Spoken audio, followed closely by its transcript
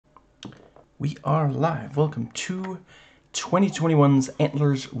We are live. Welcome to 2021's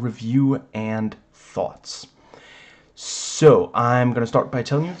Antlers Review and Thoughts. So, I'm going to start by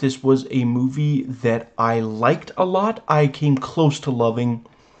telling you this was a movie that I liked a lot. I came close to loving.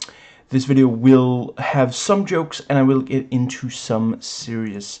 This video will have some jokes, and I will get into some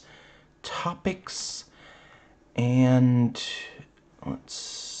serious topics. And let's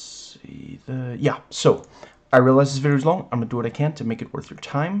see so I realize this video is long. I'm going to do what I can to make it worth your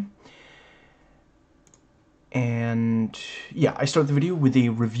time. And yeah, I start the video with a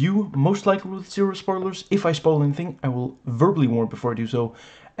review, most likely with 0 spoilers. If I spoil anything, I will verbally warn before I do so,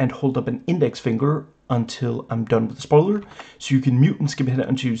 and hold up an index finger until I'm done with the spoiler, so you can mute and skip ahead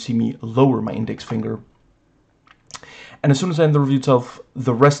until you see me lower my index finger. And as soon as I end the review itself,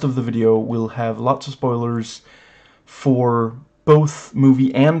 the rest of the video will have lots of spoilers for both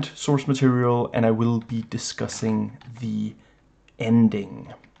movie and source material, and I will be discussing the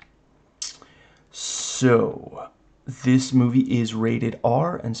ending. So, this movie is rated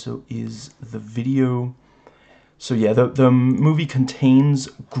R, and so is the video. So yeah, the movie contains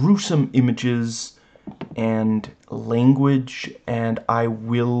gruesome images and language, and I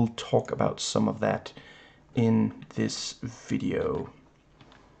will talk about some of that in this video.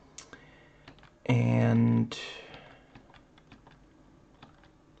 And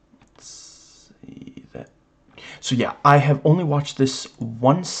let's see that. So yeah, I have only watched this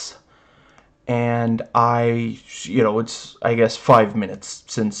once. And it's, I guess, 5 minutes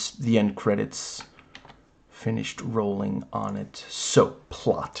since the end credits finished rolling on it. So,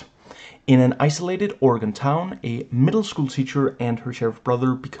 plot. In an isolated Oregon town, a middle school teacher and her sheriff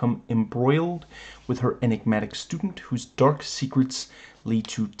brother become embroiled with her enigmatic student whose dark secrets lead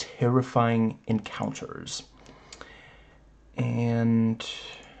to terrifying encounters. And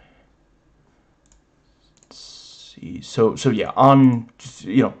let's see. So yeah, on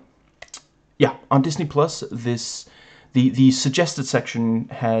Disney Plus, the suggested section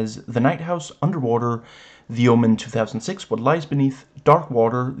has The Night House, Underwater, The Omen 2006, What Lies Beneath, Dark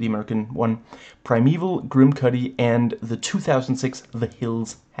Water, the American one, Primeval, Grim Cuddy, and the 2006 The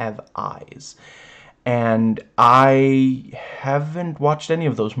Hills Have Eyes. And I haven't watched any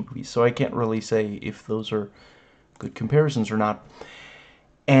of those movies, so I can't really say if those are good comparisons or not.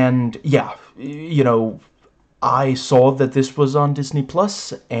 And yeah, I saw that this was on Disney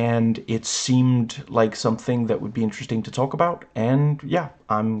Plus, and it seemed like something that would be interesting to talk about, and yeah,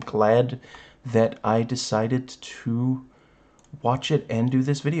 I'm glad that I decided to watch it and do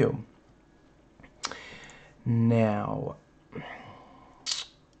this video. Now,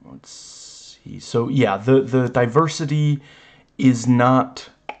 let's see. So yeah, the diversity is not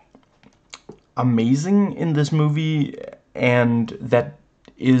amazing in this movie, and that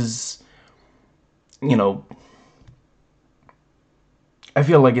is, I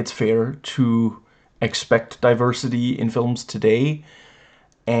feel like it's fair to expect diversity in films today,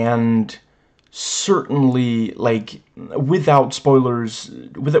 and certainly, like, without spoilers,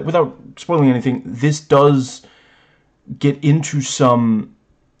 without spoiling anything, this does get into some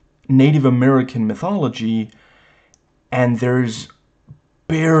Native American mythology, and there's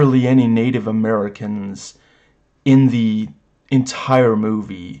barely any Native Americans in the entire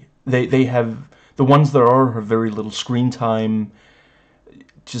movie. They have, the ones there are have very little screen time.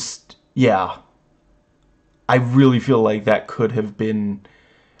 Just, yeah, I really feel like that could have been,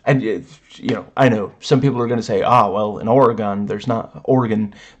 and, I know, some people are going to say, well, in Oregon,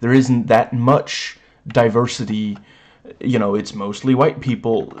 there isn't that much diversity, it's mostly white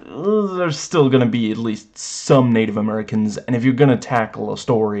people. There's still going to be at least some Native Americans, and if you're going to tackle a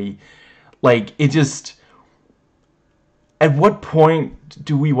story, like, it just, at what point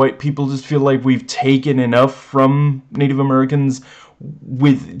do we white people just feel like we've taken enough from Native Americans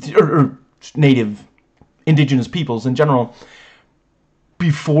or native indigenous peoples in general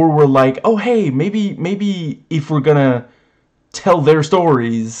before we're like, oh hey, maybe if we're gonna tell their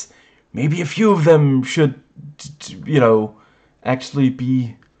stories, maybe a few of them should actually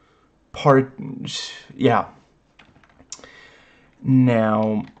be part. Yeah.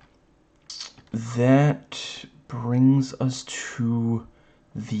 Now that brings us to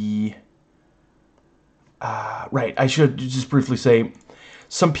the right, I should just briefly say,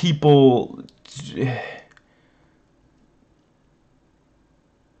 some people,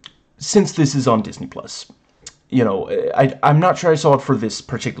 since this is on Disney Plus, I'm not sure I saw it for this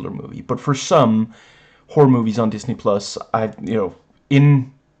particular movie, but for some horror movies on Disney Plus,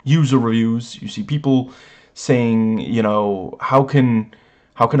 in user reviews, you see people saying, how can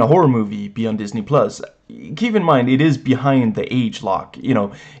a horror movie be on Disney Plus? Keep in mind, it is behind the age lock.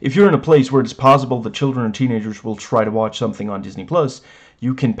 If you're in a place where it's possible that children or teenagers will try to watch something on Disney Plus,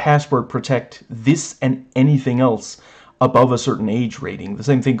 You can password protect this and anything else above a certain age rating. The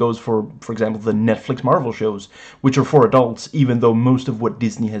same thing goes for example, the Netflix Marvel shows, which are for adults, even though most of what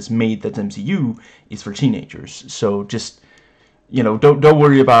Disney has made that's MCU is for teenagers. So just, you know, don't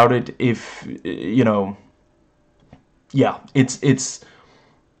worry about it if, you know, yeah, it's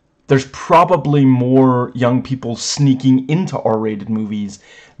there's probably more young people sneaking into R-rated movies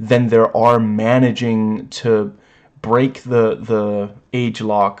than there are managing to break the age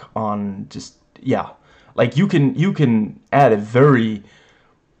lock on just, yeah. Like, you can add a very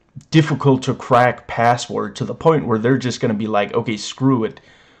difficult to crack password to the point where they're just going to be like, okay, screw it.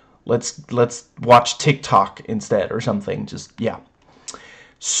 Let's watch TikTok instead or something. Just, yeah.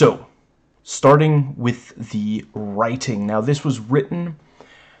 So, starting with the writing. Now, this was written,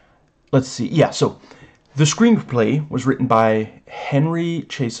 let's see. Yeah, so the screenplay was written by Henry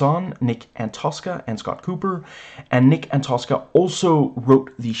Chason, Nick Antosca, and Scott Cooper. And Nick Antosca also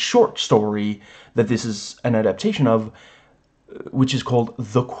wrote the short story that this is an adaptation of, which is called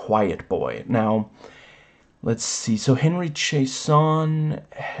The Quiet Boy. Now, let's see. So Henry Chason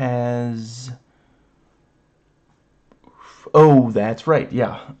has... Oh, that's right,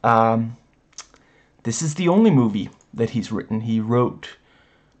 yeah. This is the only movie that he's written. He wrote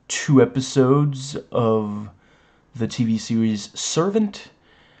 2 episodes of the TV series Servant.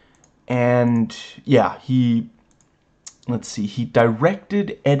 And, yeah, let's see, he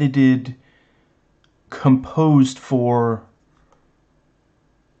directed, edited, composed for...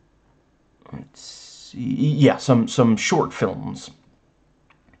 Let's see, yeah, some short films.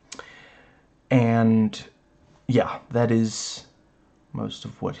 And, yeah, that is most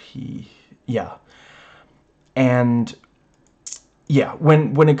of what he... Yeah. And, yeah,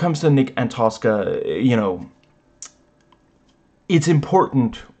 when it comes to Nick Antosca, you know, it's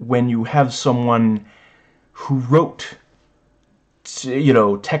important when you have someone who wrote, you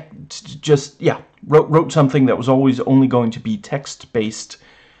know, wrote something that was always only going to be text-based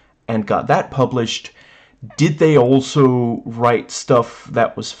and got that published. Did they also write stuff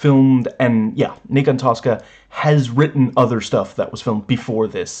that was filmed? And yeah, Nick Antosca has written other stuff that was filmed before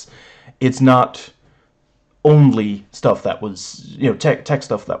this. It's not only stuff that was, you know, tech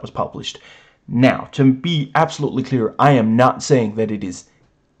stuff that was published. Now, to be absolutely clear, I am not saying that it is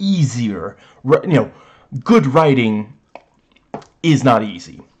easier. You know, good writing is not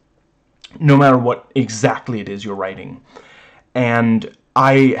easy, no matter what exactly it is you're writing. And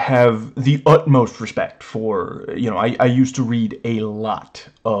I have the utmost respect for, you know, I used to read a lot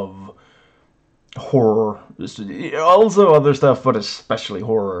of horror, also other stuff, but especially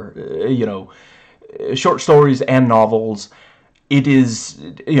horror, you know, short stories and novels. It is,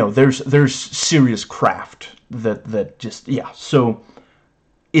 you know, there's serious craft that just, yeah. So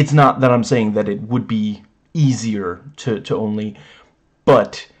it's not that I'm saying that it would be easier to only,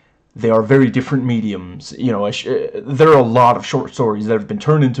 but they are very different mediums. You know, there are a lot of short stories that have been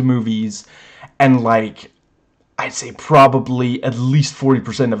turned into movies, and like, I'd say probably at least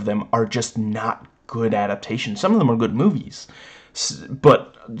 40% of them are just not good adaptations. Some of them are good movies,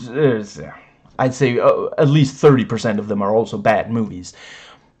 but I'd say at least 30% of them are also bad movies.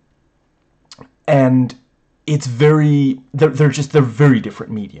 And it's very, they're very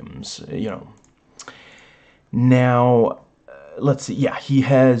different mediums, you know. Now, let's see, yeah, he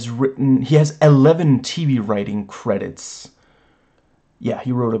has 11 TV writing credits. Yeah,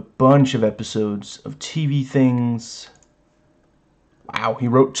 he wrote a bunch of episodes of TV things. Wow, he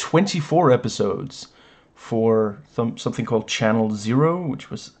wrote 24 episodes for something called Channel Zero, which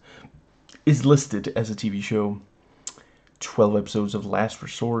is listed as a TV show. 12 episodes of Last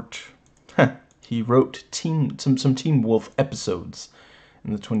Resort. He wrote some Teen Wolf episodes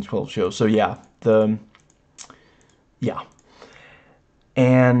in the 2012 show. So yeah,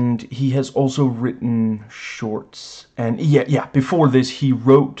 and he has also written shorts. And yeah, before this he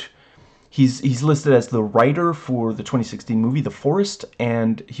wrote, he's listed as the writer for the 2016 movie The Forest,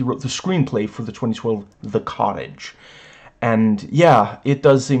 and he wrote the screenplay for the 2012 The Cottage. And yeah, it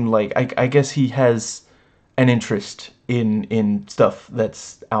does seem like, I guess he has an interest in stuff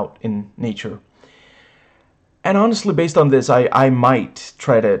that's out in nature. And honestly, based on this, I might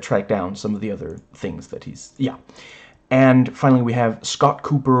try to track down some of the other things that he's, yeah. And finally, we have Scott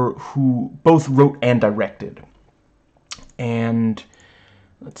Cooper, who both wrote and directed. And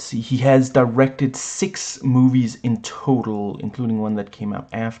let's see, he has directed 6 movies in total, including one that came out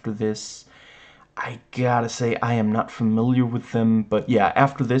after this. I gotta say, I am not familiar with them, but yeah,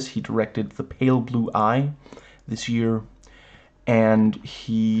 after this, he directed The Pale Blue Eye this year, and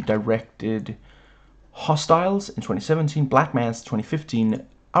he directed Hostiles in 2017, Black Mass 2015,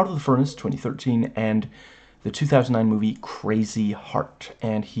 Out of the Furnace 2013, and the 2009 movie Crazy Heart,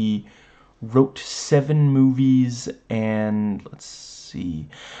 and he wrote 7 movies, and let's see.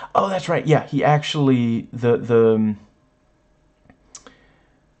 Oh, that's right. Yeah, he actually the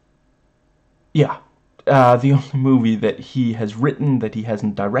only movie that he has written that he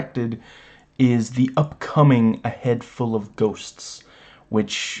hasn't directed is the upcoming A Head Full of Ghosts,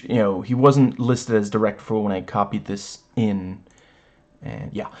 which, you know, he wasn't listed as director for when I copied this in.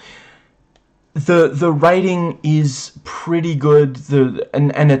 And yeah, the writing is pretty good,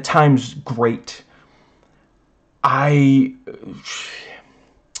 and at times great. There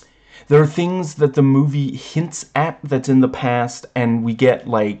are things that the movie hints at that's in the past, and we get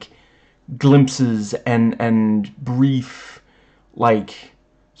like glimpses and brief, like,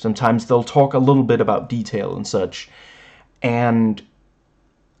 sometimes they'll talk a little bit about detail and such, and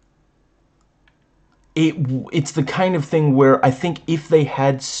it's the kind of thing where I think if they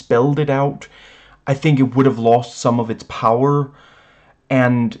had spelled it out, I think it would have lost some of its power.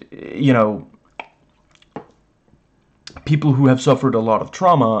 And, you know, people who have suffered a lot of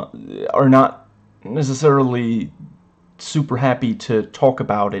trauma are not necessarily super happy to talk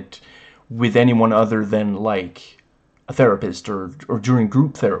about it with anyone other than, like, a therapist or during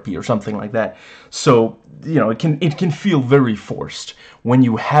group therapy or something like that. So, you know, it can feel very forced when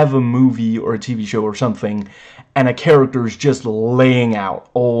you have a movie or a TV show or something and a character is just laying out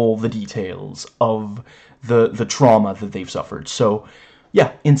all the details of the trauma that they've suffered. So,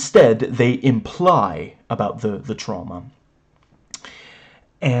 yeah, instead they imply about the trauma.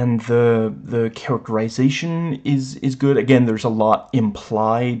 And the characterization is good. Again, there's a lot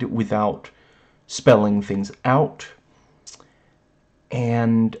implied without spelling things out.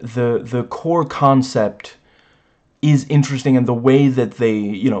 And the core concept is interesting, and the way that they,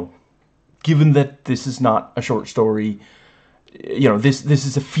 you know, given that this is not a short story, you know, this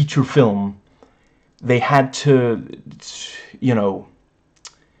is a feature film, they had to, you know,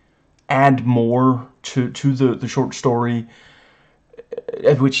 add more to the short story,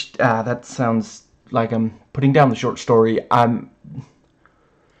 which, that sounds like I'm putting down the short story. I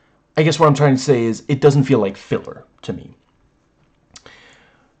guess what I'm trying to say is it doesn't feel like filler to me.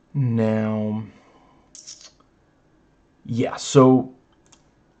 Now, yeah, so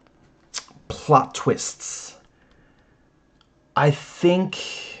plot twists. I think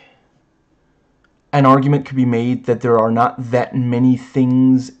an argument could be made that there are not that many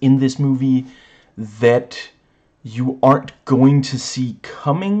things in this movie that you aren't going to see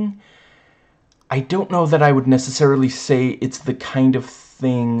coming. I don't know that I would necessarily say it's the kind of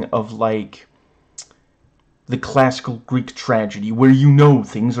thing of, like, the classical Greek tragedy, where you know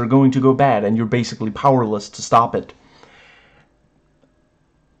things are going to go bad and you're basically powerless to stop it.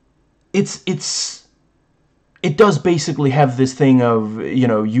 It does basically have this thing of, you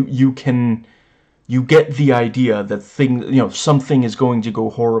know, you get the idea that something is going to go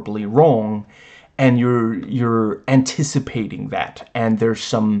horribly wrong, and you're anticipating that, and there's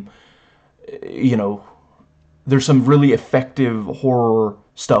some, you know, there's some really effective horror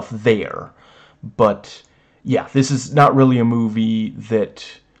stuff there. But yeah, this is not really a movie that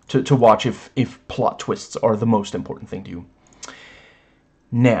to watch if plot twists are the most important thing to you.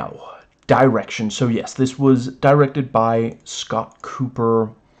 Now, direction. So yes, this was directed by Scott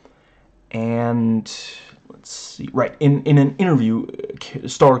Cooper, and let's see, right, in an interview,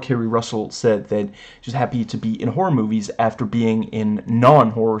 star Kerry Russell said that she's happy to be in horror movies after being in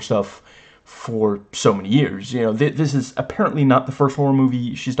non-horror stuff for so many years. You know, this is apparently not the first horror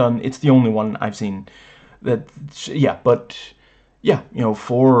movie she's done. It's the only one I've seen. Yeah, but yeah, you know,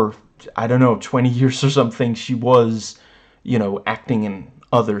 for, I don't know, 20 years or something, she was, you know, acting in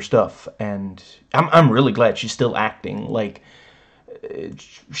other stuff, and I'm really glad she's still acting. Like,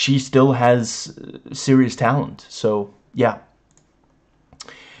 she still has serious talent. So yeah.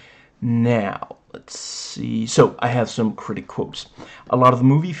 Now, let's see. So I have some critic quotes. A lot of the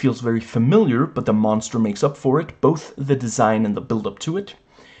movie feels very familiar, but the monster makes up for it, both the design and the build-up to it.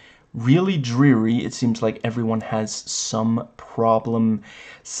 Really dreary. It seems like everyone has some problem.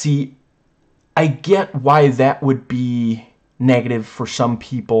 See, I get why that would be negative for some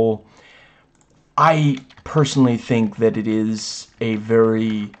people. I personally think that it is a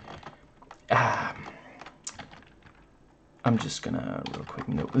very... I'm just gonna real quick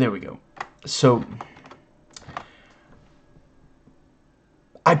note. There we go. So,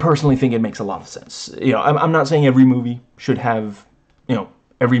 I personally think it makes a lot of sense. You know, I'm not saying every movie should have, you know,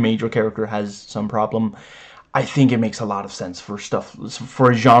 every major character has some problem. I think it makes a lot of sense for stuff,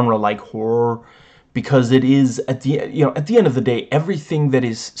 for a genre like horror, because it is, at the end of the day, everything that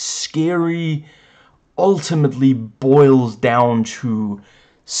is scary ultimately boils down to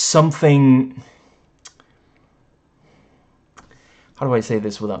something how do I say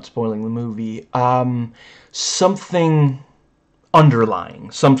this without spoiling the movie? Something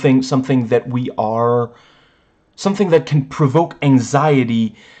underlying, something that something that can provoke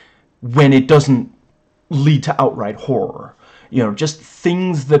anxiety when it doesn't lead to outright horror. You know, just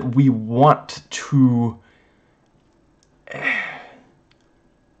things that we want to...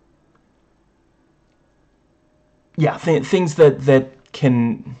 yeah, things that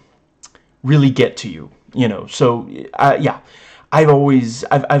can really get to you, you know. So, yeah, I'm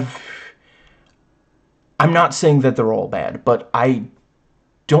not saying that they're all bad, but I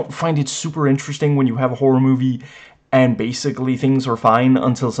don't find it super interesting when you have a horror movie and basically things are fine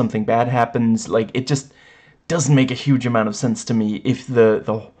until something bad happens. Like, it just doesn't make a huge amount of sense to me if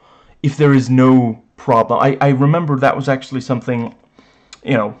if there is no problem. I remember that was actually something,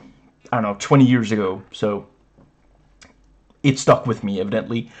 you know, I don't know, 20 years ago, so it stuck with me,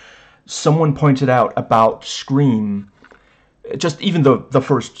 evidently. Someone pointed out about Scream, just even the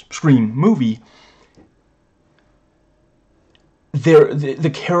first Scream movie,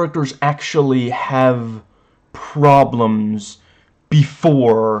 the characters actually have problems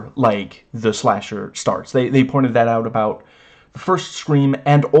before, like, the slasher starts. They pointed that out about the first Scream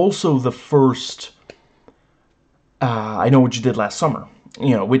and also the first I Know What You Did Last Summer,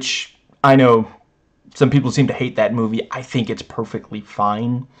 you know, which I know some people seem to hate that movie. I think it's perfectly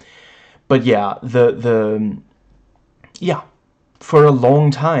fine. But yeah, yeah, for a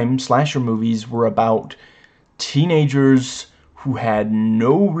long time, slasher movies were about teenagers who had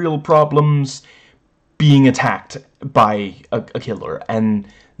no real problems being attacked by a killer, and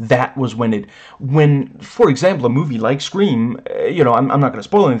that was when, for example, a movie like Scream, you know, I'm not going to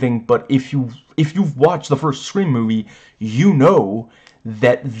spoil anything, but if you've watched the first Scream movie, you know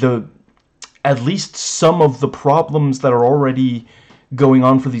that at least some of the problems that are already going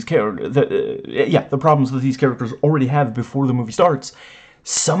on for these characters, the problems that these characters already have before the movie starts,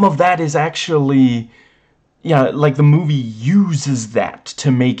 some of that is actually, yeah, like the movie uses that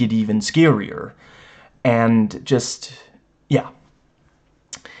to make it even scarier. And just, yeah.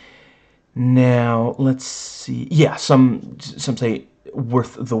 Now, let's see. Yeah, some say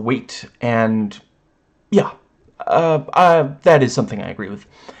worth the wait, and yeah, that is something I agree with.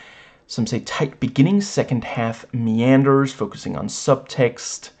 Some say tight beginning, second half meanders, focusing on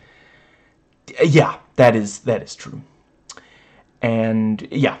subtext. Yeah, that is true. And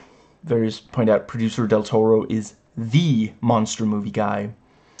yeah, various point out producer Del Toro is the monster movie guy.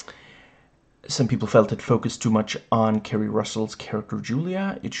 Some people felt it focused too much on Kerry Russell's character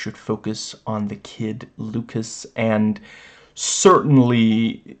Julia. It should focus on the kid Lucas, and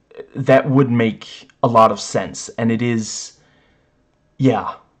certainly that would make a lot of sense. And it is,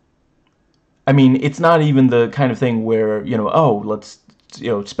 yeah. I mean, it's not even the kind of thing where, you know, oh, let's, you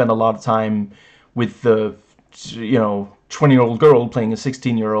know, spend a lot of time with the, you know, 20-year-old girl playing a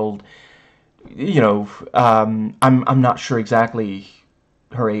 16-year-old. You know, I'm not sure exactly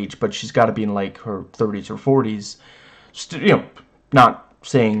her age, but she's got to be in like her 30s or 40s. You know, not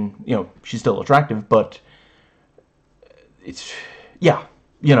saying, you know, she's still attractive, but it's, yeah,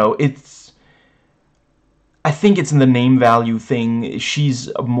 you know, it's, I think it's in the name value thing. She's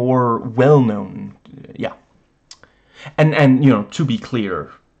a more well-known, yeah. And you know, to be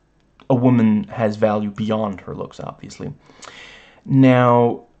clear, a woman has value beyond her looks, obviously.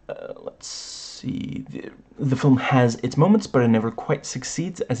 Now, let's see. The film has its moments, but it never quite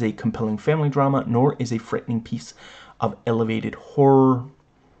succeeds as a compelling family drama, nor is a frightening piece of elevated horror.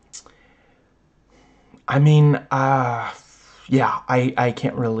 I mean, yeah, I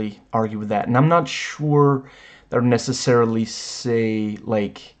can't really argue with that. And I'm not sure that I'd necessarily say,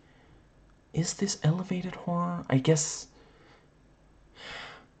 like, is this elevated horror? I guess...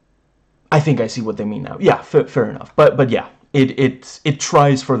 I think I see what they mean now. Yeah, fair enough. But yeah, it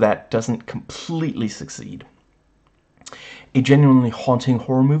tries for that, doesn't completely succeed. A genuinely haunting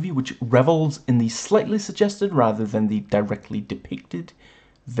horror movie which revels in the slightly suggested rather than the directly depicted.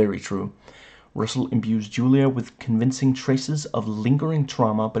 Very true. Russell imbues Julia with convincing traces of lingering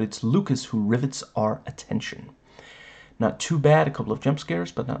trauma, but it's Lucas who rivets our attention. Not too bad, a couple of jump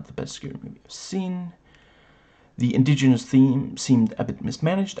scares, but not the best scary movie I've seen. The indigenous theme seemed a bit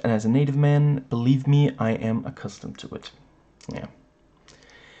mismanaged, and as a native man, believe me, I am accustomed to it. Yeah.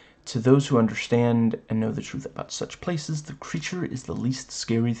 To those who understand and know the truth about such places, the creature is the least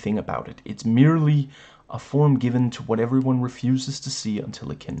scary thing about it. It's merely a form given to what everyone refuses to see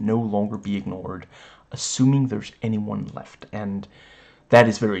until it can no longer be ignored, assuming there's anyone left. And that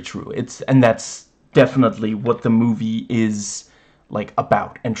is very true. And that's definitely what the movie is, like,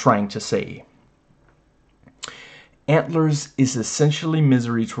 about and trying to say. Antlers is essentially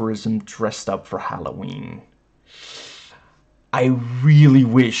misery tourism dressed up for Halloween. I really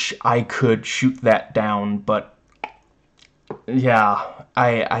wish I could shoot that down, but yeah,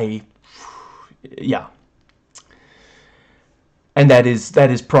 yeah. And that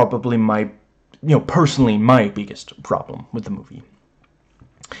is probably my, personally my biggest problem with the movie.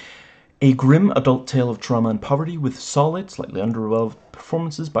 A grim adult tale of trauma and poverty with solid, slightly underdeveloped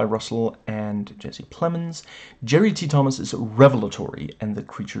performances by Russell and Jesse Plemons. Jerry T. Thomas is revelatory, and the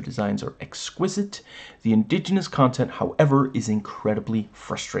creature designs are exquisite. The indigenous content, however, is incredibly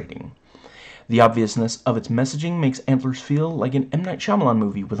frustrating. The obviousness of its messaging makes Antlers feel like an M. Night Shyamalan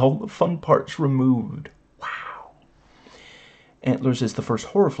movie with all the fun parts removed. Wow. Antlers is the first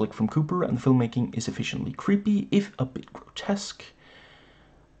horror flick from Cooper, and the filmmaking is efficiently creepy, if a bit grotesque.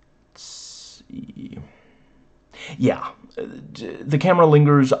 Let's see. Yeah, the camera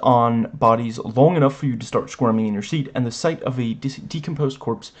lingers on bodies long enough for you to start squirming in your seat, and the sight of a decomposed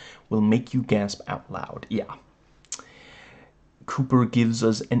corpse will make you gasp out loud. Yeah. Cooper gives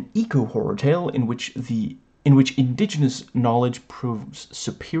us an eco-horror tale in which indigenous knowledge proves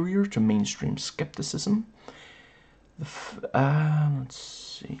superior to mainstream skepticism. Let's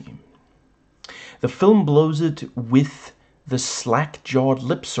see. The film blows it with the slack-jawed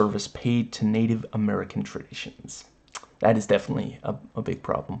lip service paid to Native American traditions. That is definitely a big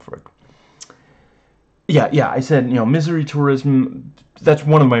problem for it. Yeah, I said, misery tourism, that's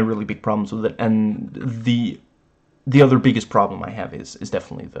one of my really big problems with it, and the other biggest problem I have is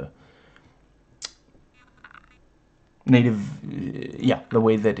definitely the Native, the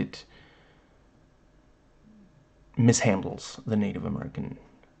way that it mishandles the Native American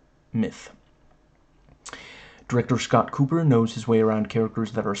myth. Director Scott Cooper knows his way around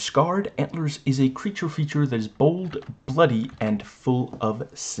characters that are scarred. Antlers is a creature feature that is bold, bloody, and full of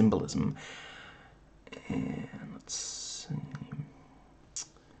symbolism. And let's see.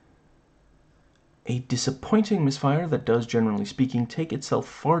 A disappointing misfire that does, generally speaking, take itself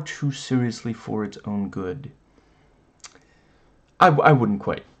far too seriously for its own good. I wouldn't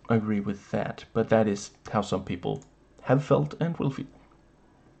quite agree with that, but that is how some people have felt and will feel.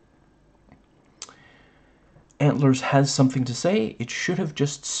 Antlers has something to say. It should have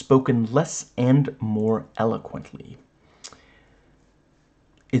just spoken less and more eloquently.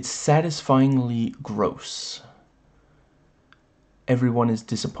 It's satisfyingly gross. Everyone is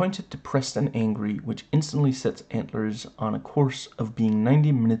disappointed, depressed, and angry, which instantly sets Antlers on a course of being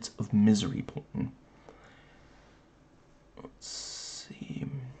 90 minutes of misery porn. Let's see.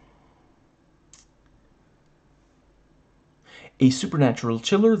 A supernatural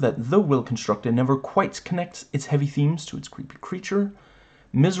chiller that, though well constructed, never quite connects its heavy themes to its creepy creature.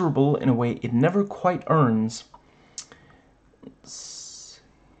 Miserable in a way it never quite earns.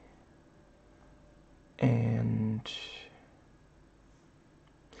 And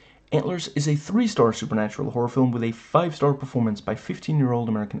Antlers is a 3-star supernatural horror film with a 5-star performance by 15-year-old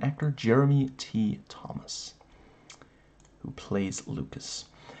American actor Jeremy T. Thomas, who plays Lucas.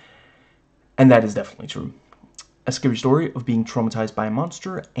 And that is definitely true. A scary story of being traumatized by a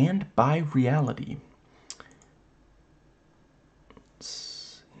monster and by reality.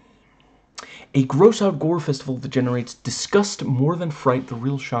 A gross-out gore festival that generates disgust more than fright. The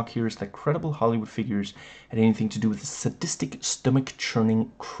real shock here is that credible Hollywood figures had anything to do with the sadistic,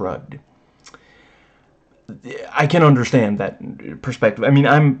 stomach-churning crud. I can understand that perspective. I mean,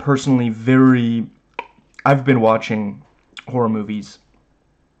 I'm personally I've been watching horror movies,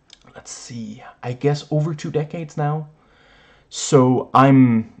 let's see, I guess over 2 decades now. So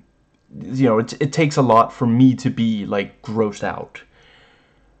I'm, it takes a lot for me to be, like, grossed out.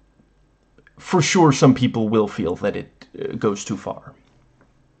 For sure, some people will feel that it goes too far.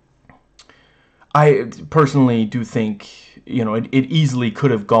 I personally do think, it easily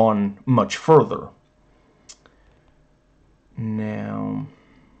could have gone much further. Now,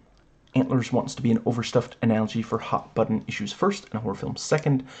 Antlers wants to be an overstuffed analogy for hot-button issues first and horror films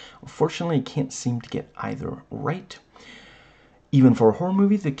second. Unfortunately, it can't seem to get either right. Even for a horror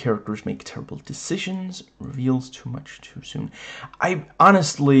movie, the characters make terrible decisions, reveals too much too soon. I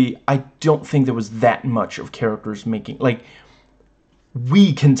don't think there was that much of characters making, like,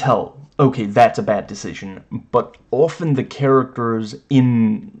 we can tell, okay, that's a bad decision, but often the characters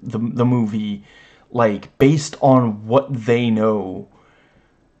in the movie, like, based on what they know,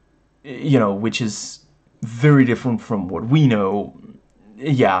 which is very different from what we know,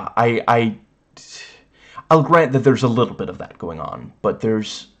 yeah, I'll grant that there's a little bit of that going on, but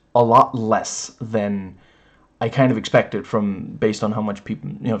there's a lot less than I kind of expected based on how much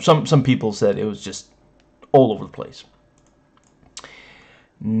people, some people said it was just all over the place.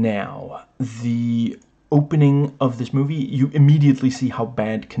 Now, the opening of this movie, you immediately see how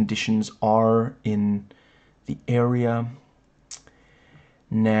bad conditions are in the area.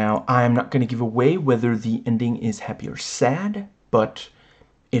 Now, I'm not going to give away whether the ending is happy or sad, but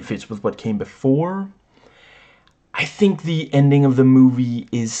it fits with what came before. I think the ending of the movie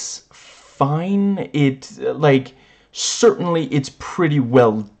is fine. Certainly it's pretty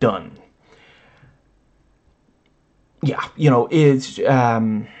well done. Yeah, it's,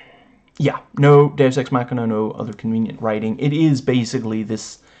 yeah, no Deus Ex Machina, no other convenient writing. It is basically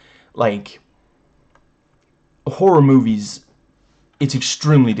this, horror movies, it's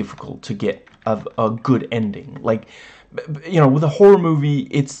extremely difficult to get a good ending. With a horror movie,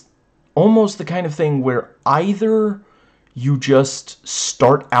 it's almost the kind of thing where either you just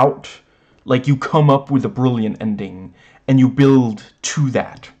start out, you come up with a brilliant ending, and you build to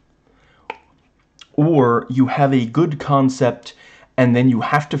that. Or you have a good concept, and then you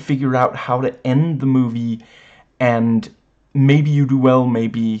have to figure out how to end the movie, and maybe you do well,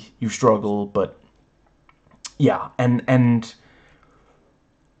 maybe you struggle, but yeah, and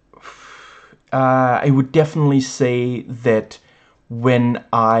I would definitely say that when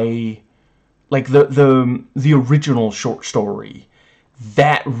I, the original short story,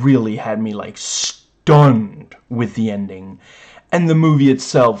 that really had me, stunned with the ending. And the movie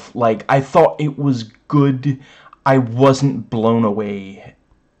itself, I thought it was good. I wasn't blown away.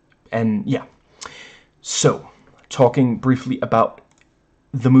 And, yeah. So, talking briefly about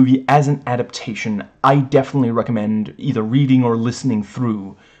the movie as an adaptation, I definitely recommend either reading or listening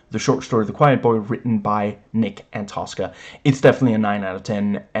through the short story The Quiet Boy, written by Nick Antosca. It's definitely a 9 out of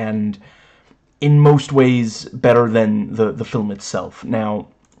 10, and in most ways better than the film itself. Now,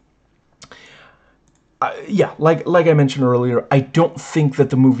 yeah, like I mentioned earlier, I don't think that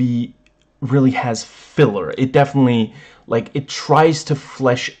the movie really has filler. It definitely, it tries to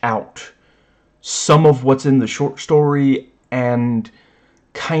flesh out some of what's in the short story and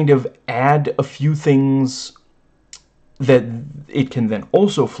kind of add a few things that it can then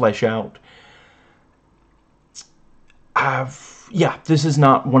also flesh out. Yeah, this is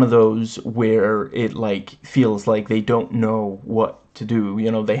not one of those where it, feels like they don't know what to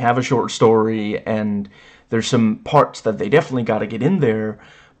do. They have a short story, and there's some parts that they definitely got to get in there,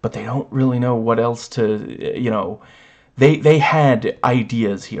 but they don't really know what else to, They had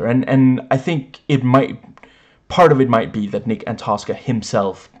ideas here, and I think part of it might be that Nick Antosca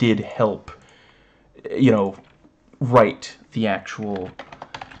himself did help, write the actual...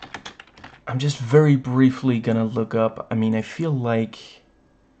 I'm just very briefly gonna look up. I mean, I feel like...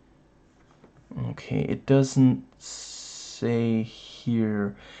 Okay, it doesn't say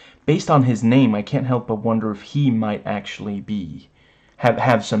here. Based on his name, I can't help but wonder if he might actually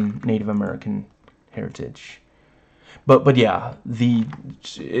have some Native American heritage. But yeah, the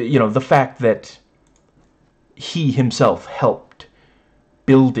fact that he himself helped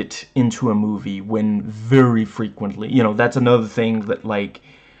build it into a movie when very frequently, that's another thing that,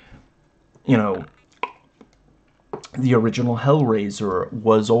 the original Hellraiser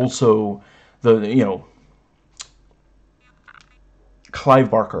was also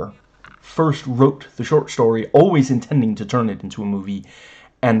Clive Barker first wrote the short story, always intending to turn it into a movie,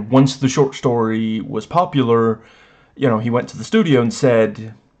 and once the short story was popular, he went to the studio and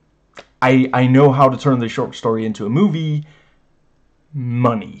said, I know how to turn this short story into a movie.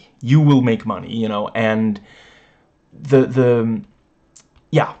 Money. You will make money, and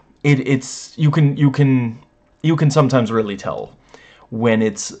yeah, it's you can sometimes really tell when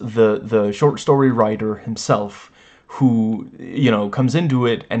it's the short story writer himself who, comes into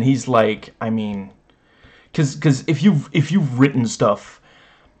it, and he's like, I mean, because if you've written stuff,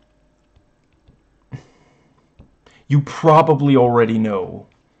 you probably already know.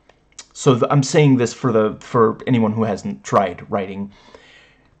 So I'm saying this for anyone who hasn't tried writing.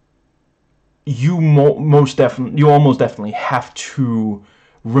 You almost definitely have to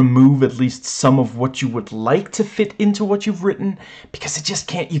remove at least some of what you would like to fit into what you've written, because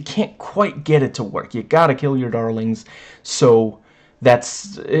you can't quite get it to work. You gotta kill your darlings. So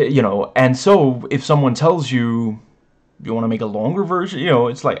that's, and so if someone tells you want to make a longer version,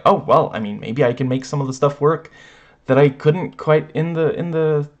 it's like, oh, well, I mean, maybe I can make some of the stuff work that I couldn't quite in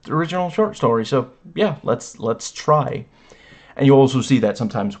the original short story. So yeah, let's try. And you also see that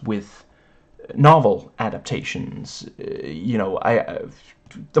sometimes with novel adaptations.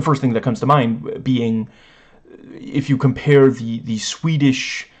 The first thing that comes to mind being, if you compare the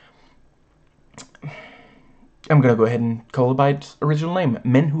Swedish, I'm gonna go ahead and call it by its original name,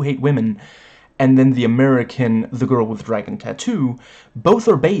 Men Who Hate Women, and then the American The Girl with the Dragon Tattoo, both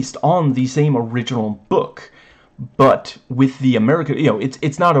are based on the same original book. But with the American,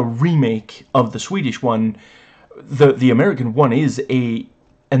 it's not a remake of the Swedish one. The American one is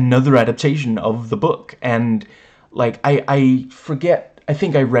another adaptation of the book, and I forget. I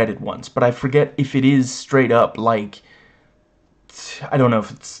think I read it once, but I forget if it is straight up like, I don't know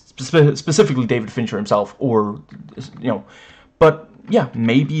if it's specifically David Fincher himself or, you know, but yeah,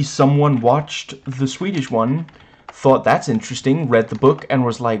 maybe someone watched the Swedish one, thought that's interesting, read the book, and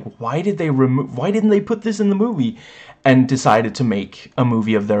was like, why didn't they put this in the movie? And decided to make a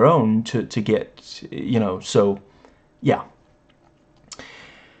movie of their own to get, you know, so, yeah.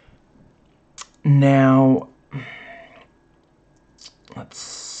 Now, let's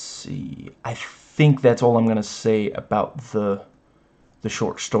see, I think that's all I'm going to say about the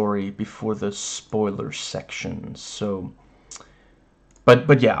short story before the spoiler section, so...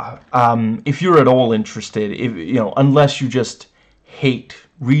 But yeah, if you're at all interested, if, you know, unless you just hate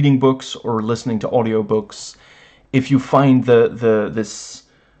reading books or listening to audiobooks, if you find this,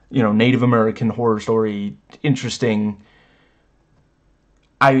 you know, Native American horror story interesting,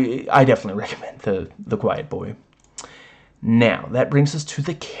 I definitely recommend the Quiet Boy. Now that brings us to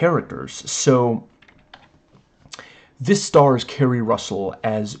the characters. So this stars Kerry Russell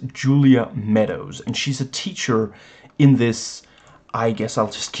as Julia Meadows, and she's a teacher in this. I guess I'll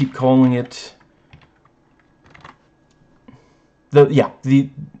just keep calling it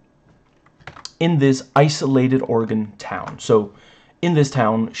in this isolated Oregon town. So in this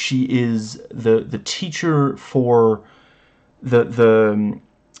town, she is the teacher for the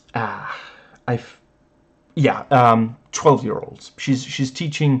 12-year-olds. She's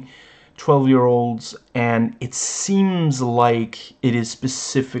teaching 12-year-olds, and it seems like it is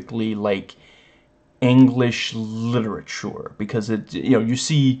specifically like English literature, because it, you know, you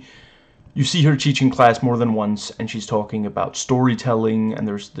see her teaching class more than once, and she's talking about storytelling, and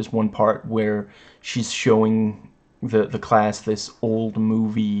there's this one part where she's showing the class this old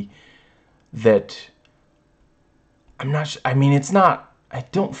movie that I mean, it's not, I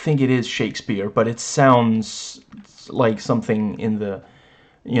don't think it is Shakespeare, but it sounds like something in the,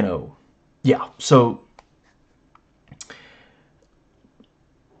 you know, yeah, so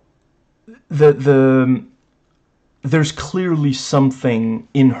there's clearly something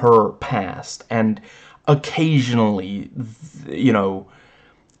in her past, and occasionally, you know,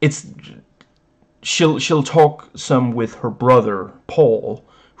 she'll talk some with her brother Paul,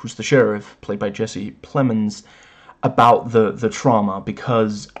 who's the sheriff, played by Jesse Plemons, about the trauma,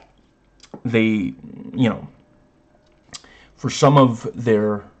 because they, you know, for some of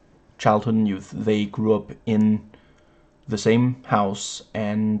their childhood and youth, they grew up in the same house,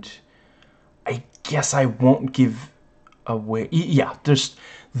 and I guess I won't give away. Yeah,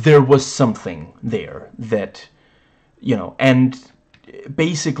 there was something there that, you know, and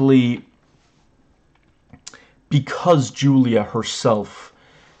basically because Julia herself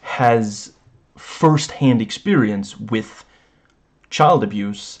has first-hand experience with child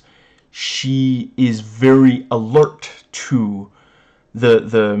abuse, she is very alert to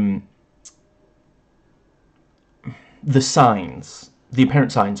the signs, the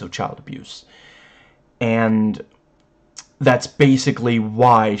apparent signs of child abuse. And that's basically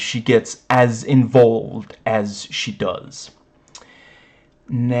why she gets as involved as she does.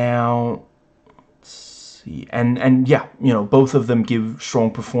 Now, let's see, and yeah, you know, both of them give strong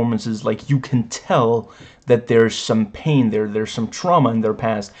performances. Like, you can tell that there's some pain there, there's some trauma in their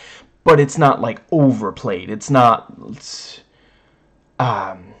past, but it's not like overplayed. It's not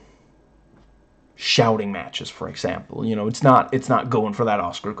shouting matches, for example. You know, it's not going for that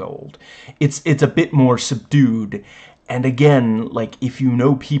Oscar gold. It's a bit more subdued. And again, like, if you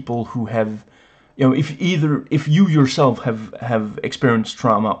know people who have, you know, if you yourself have experienced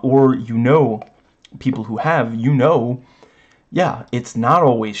trauma, or you know people who have, you know, yeah, it's not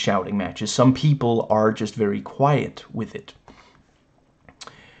always shouting matches. Some people are just very quiet with it.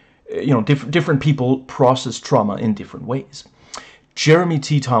 You know, different people process trauma in different ways. Jeremy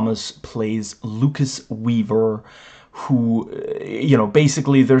T. Thomas plays Lucas Weaver, who, you know,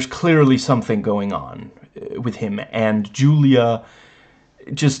 basically there's clearly something going on with him, and Julia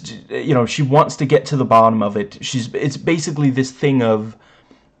just, you know, she wants to get to the bottom of it. It's basically this thing of,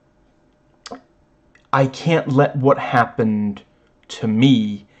 I can't let what happened to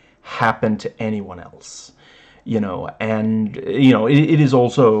me happen to anyone else, you know, and, you know, it is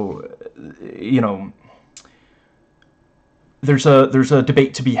also, you know, there's a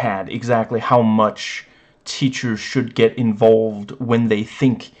debate to be had exactly how much teachers should get involved when they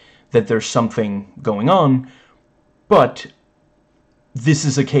think that there's something going on, but this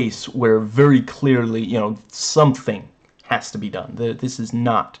is a case where very clearly, you know, something has to be done. This is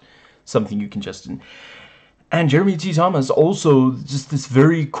not something you can just... And Jeremy T. Thomas also just this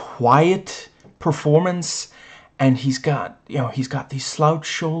very quiet performance, and he's got, you know, he's got these slouch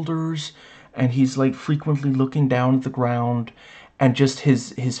shoulders, and he's like frequently looking down at the ground, and just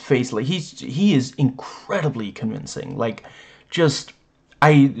his face, like he is incredibly convincing. Like, just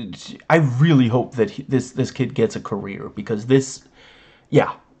I really hope that this kid gets a career, because this,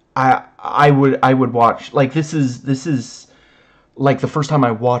 yeah, I would watch, like, this is like the first time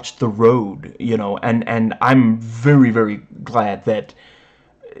I watched The Road, you know, and I'm very glad that,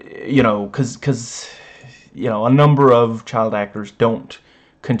 you know, because you know, a number of child actors don't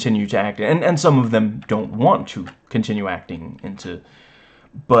continue to act, and some of them don't want to continue acting into,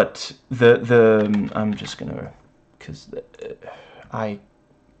 but I'm just gonna, because I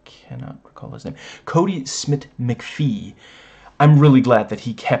cannot recall his name, Cody Smith McPhee. I'm really glad that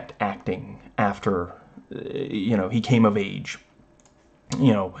he kept acting after, you know, he came of age.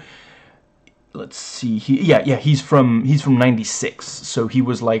 You know, let's see, he's from '96, so he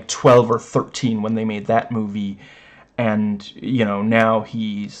was like 12 or 13 when they made that movie, and you know, now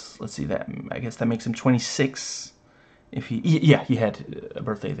he's, let's see, that, I guess that makes him 26 if he had a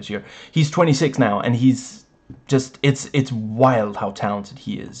birthday this year. He's 26 now, and he's just, it's wild how talented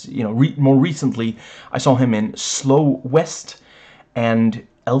he is. You know, more recently I saw him in Slow West and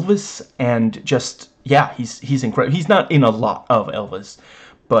Elvis, and just, yeah, he's incredible. He's not in a lot of Elvis,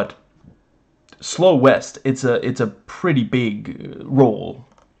 but Slow West, it's a pretty big role,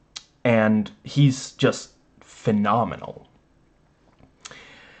 and he's just phenomenal.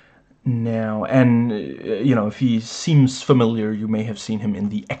 Now, and you know, if he seems familiar, you may have seen him in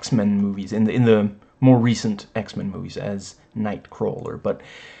the X-Men movies, in the more recent X-Men movies as Nightcrawler. But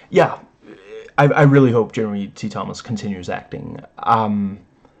yeah, I really hope Jeremy T. Thomas continues acting.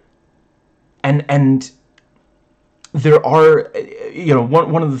 And there are, you know,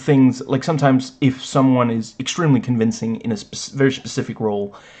 one of the things, like, sometimes if someone is extremely convincing in a very specific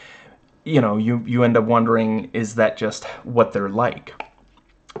role, you know, you end up wondering, is that just what they're like?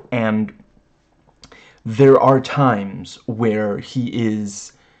 And there are times where he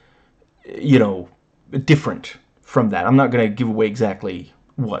is, you know, different from that. I'm not going to give away exactly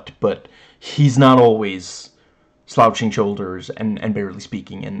what, but he's not always slouching shoulders and barely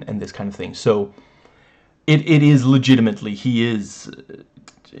speaking and this kind of thing. So it is legitimately, he is,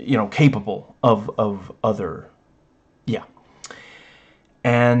 you know, capable of other, yeah.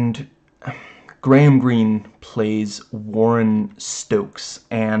 And Graham Greene plays Warren Stokes,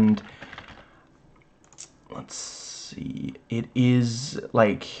 and let's see, it is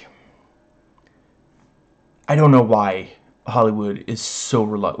like, I don't know why Hollywood is so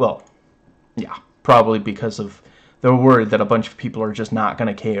reluctant. Well, yeah, probably because of, they're worried that a bunch of people are just not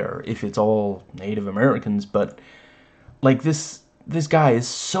gonna care if it's all Native Americans, but like, this guy is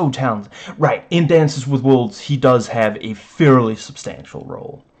so talented. Right, in Dances with Wolves, he does have a fairly substantial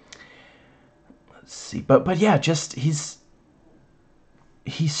role. Let's see, but yeah, just he's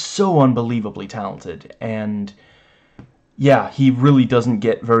so unbelievably talented, and yeah, he really doesn't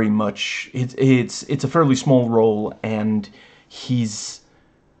get very much. It's a fairly small role, and he's,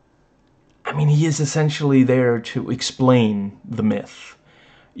 I mean, he is essentially there to explain the myth,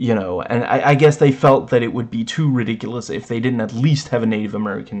 you know, and I guess they felt that it would be too ridiculous if they didn't at least have a Native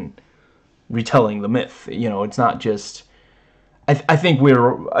American retelling the myth. You know, it's not just, I think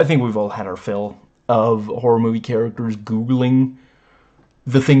we've all had our fill of horror movie characters Googling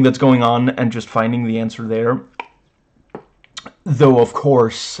the thing that's going on and just finding the answer there. Though, of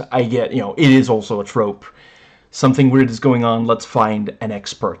course, I get, you know, it is also a trope. Something weird is going on, let's find an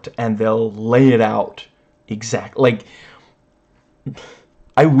expert, and they'll lay it out exactly. Like,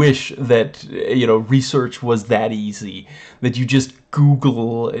 I wish that, you know, research was that easy, that you just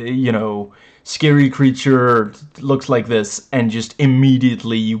Google, you know, scary creature looks like this, and just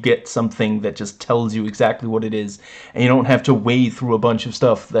immediately you get something that just tells you exactly what it is, and you don't have to wade through a bunch of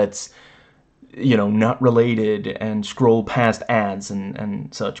stuff that's, you know, not related, and scroll past ads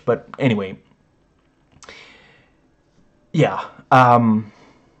and such. But anyway, yeah, I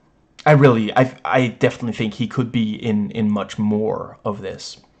definitely think he could be in much more of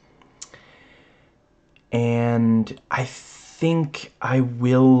this. And I think I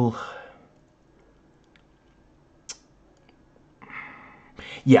will,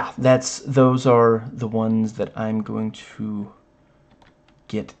 yeah, those are the ones that I'm going to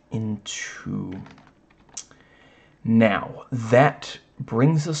get into. Now, that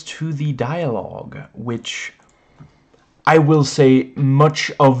brings us to the dialogue, which I will say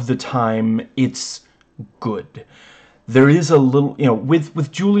much of the time it's good. There is a little, you know,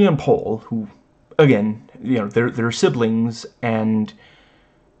 with Julia and Paul, who, again, you know, they're siblings, and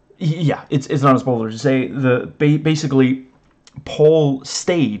yeah, it's not a spoiler to say, basically Paul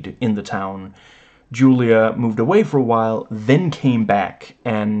stayed in the town, Julia moved away for a while, then came back,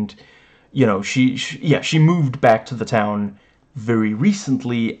 and, you know, she moved back to the town very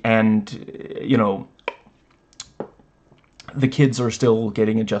recently, and, you know, the kids are still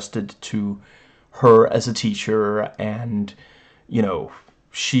getting adjusted to her as a teacher, and, you know,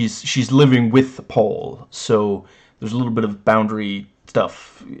 she's living with Paul, so there's a little bit of boundary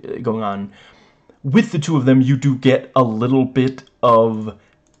stuff going on. With the two of them, you do get a little bit of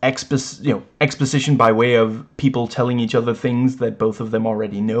exposition by way of people telling each other things that both of them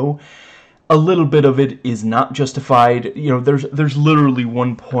already know. A little bit of it is not justified. You know, there's literally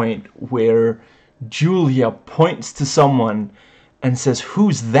one point where Julia points to someone and says,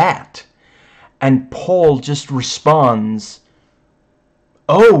 "Who's that?" And Paul just responds,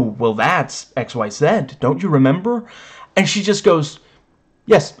 "Oh, well, that's XYZ. Don't you remember?" And she just goes,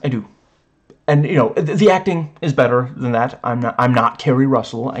 "Yes, I do." And, you know, the acting is better than that. I'm not Kerry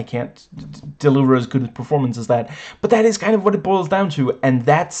Russell. I can't deliver as good a performance as that. But that is kind of what it boils down to, and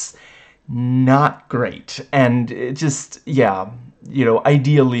that's not great. And it just, yeah, you know,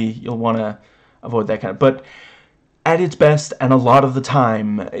 ideally you'll want to avoid that kind of. But at its best, and a lot of the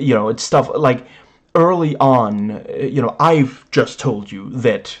time, you know, it's stuff like early on, you know, I've just told you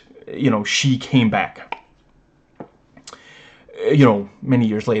that, you know, she came back, you know, many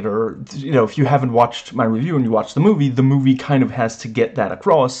years later. You know, if you haven't watched my review and you watch the movie kind of has to get that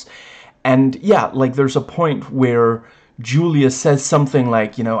across. And yeah, like there's a point where Julia says something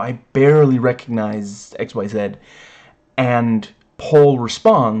like, you know, "I barely recognize XYZ," and Paul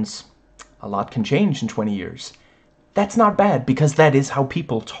responds, "A lot can change in 20 years. That's not bad, because that is how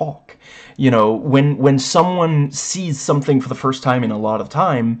people talk. You know, when someone sees something for the first time in a lot of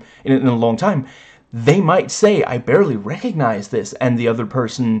time, in a long time, they might say, "I barely recognize this," and the other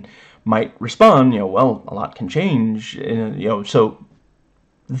person might respond, you know, "Well, a lot can change," you know, so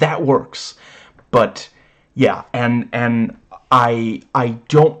that works. But yeah, and I'm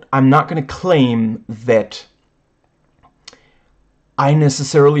not going to claim that I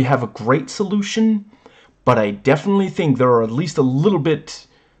necessarily have a great solution, but I definitely think there are at least a little bit,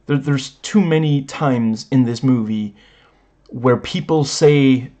 there's too many times in this movie where people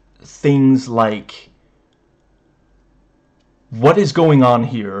say things like, "What is going on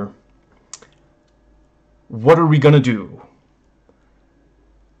here? What are we gonna do?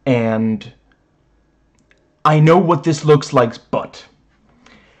 And I know what this looks like, but..."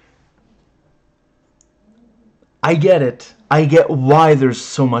 I get it. I get why there's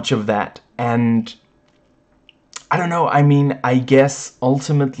so much of that, and I don't know, I mean, I guess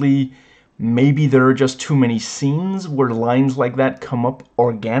ultimately maybe there are just too many scenes where lines like that come up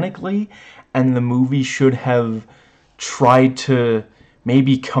organically, and the movie should have tried to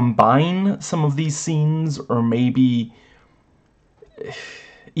maybe combine some of these scenes, or maybe,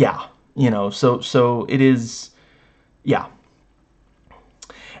 yeah, you know, so it is, yeah.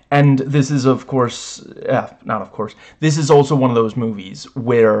 And this is, of course, not of course, this is also one of those movies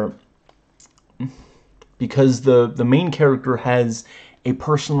where, because the main character has a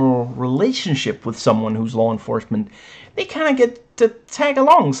personal relationship with someone who's law enforcement, they kind of get to tag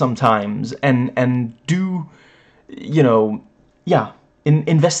along sometimes and do, you know, yeah,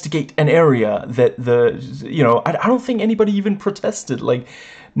 investigate an area that you know, I don't think anybody even protested. Like,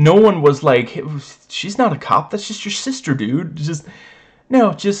 no one was like, "She's not a cop, that's just your sister, dude." Just,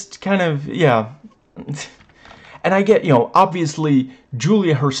 no, just kind of, yeah. And I get, you know, obviously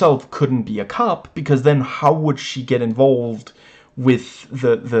Julia herself couldn't be a cop, because then how would she get involved with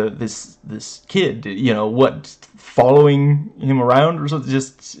this kid? You know, what, following him around or something?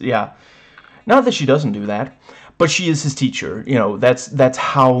 Just, yeah. Not that she doesn't do that, but she is his teacher. You know, that's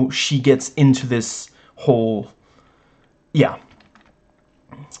how she gets into this whole, yeah.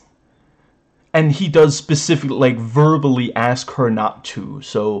 And he does specifically, like, verbally ask her not to,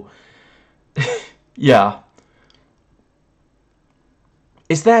 so, yeah.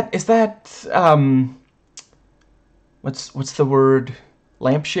 Is that, what's the word?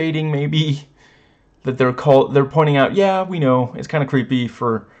 Lampshading, maybe? That they're pointing out, yeah, we know, it's kind of creepy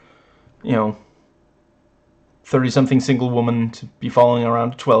for, you know, 30-something single woman to be following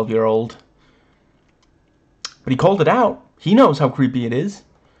around a 12-year-old. But he called it out. He knows how creepy it is.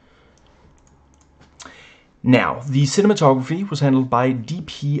 Now, the cinematography was handled by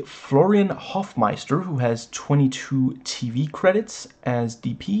DP Florian Hofmeister, who has 22 TV credits as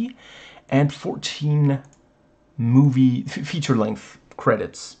DP and 14 movie feature-length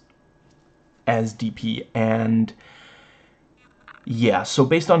credits as DP. And yeah, so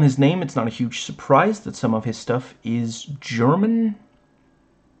based on his name, it's not a huge surprise that some of his stuff is German.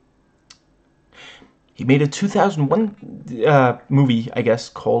 He made a 2001 movie, I guess,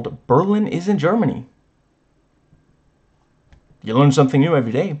 called Berlin is in Germany. You learn something new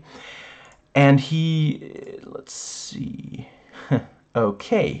every day. And he, let's see,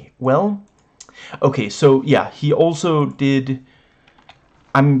 Okay, well, okay, so yeah, he also did,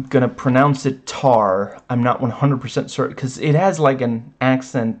 I'm gonna pronounce it Tar. I'm not 100% certain, because it has like an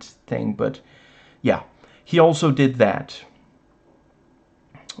accent thing, but yeah. He also did that,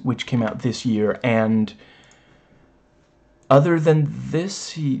 which came out this year, and other than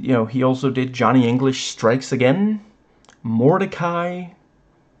this, he also did Johnny English Strikes Again, Mordecai.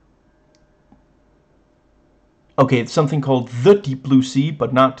 Okay, it's something called The Deep Blue Sea,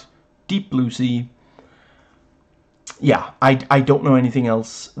 but not Deep Blue Sea. Yeah, I don't know anything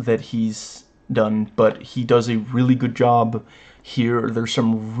else that he's done, but he does a really good job here. There's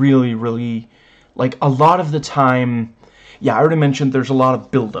some really, really, like, a lot of the time, yeah, I already mentioned there's a lot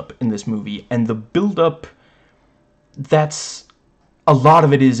of build-up in this movie, and the build-up, that's, a lot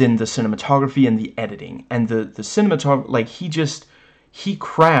of it is in the cinematography and the editing, and the cinematography, like, he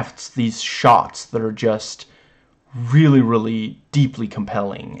crafts these shots that are just really, really deeply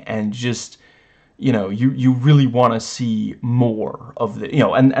compelling, and just, you really want to see more of the,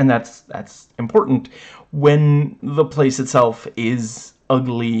 and that's important when the place itself is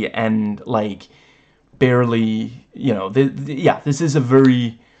ugly and, like, barely, yeah, this is a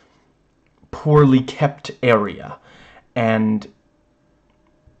very poorly kept area, and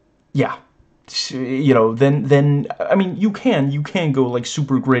yeah, then I mean, you can go like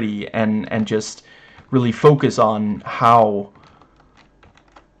super gritty and just really focus on how.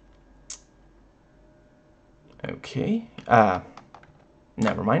 Okay,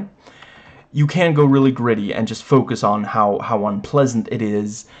 never mind. You can go really gritty and just focus on how unpleasant it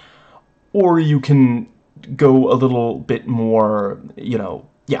is, or you can go a little bit more,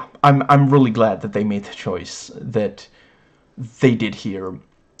 yeah, I'm really glad that they made the choice that they did here.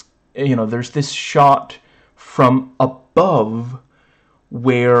 There's this shot from above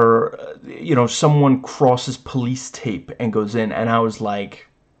where, someone crosses police tape and goes in, and I was like,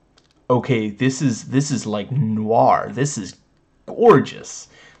 okay, this is like noir. This is gorgeous.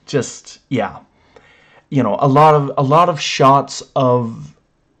 Just, yeah. A lot of shots of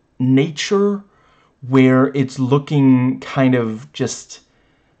nature where it's looking kind of just,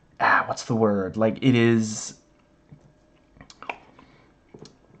 what's the word? Like, it is,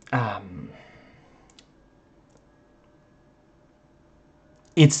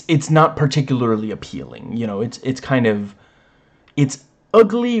 it's not particularly appealing. It's kind of, it's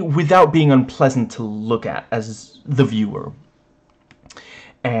ugly without being unpleasant to look at as the viewer.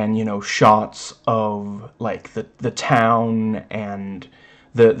 And, shots of, like, the town and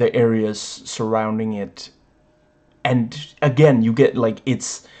the areas surrounding it. And, again, you get, like,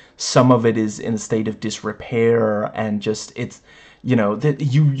 some of it is in a state of disrepair, and just, it's, that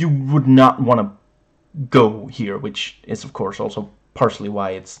you would not want to go here, which is, of course, also partially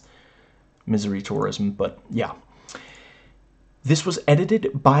why it's misery tourism, but, yeah. This was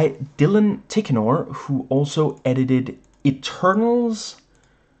edited by Dylan Tichenor, who also edited Eternals,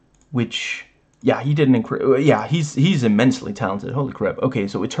 which, yeah, he did an incredible, yeah, he's immensely talented, holy crap. Okay,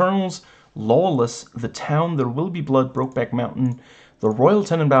 so Eternals, Lawless, The Town, There Will Be Blood, Brokeback Mountain, The Royal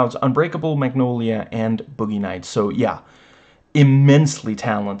Tenenbaums, Unbreakable, Magnolia, and Boogie Nights. So, yeah, immensely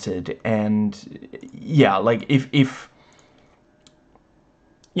talented, and, yeah, like, if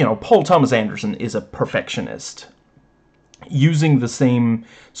Paul Thomas Anderson is a perfectionist, using the same,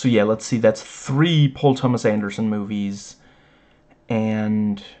 so yeah, let's see, that's 3 Paul Thomas Anderson movies,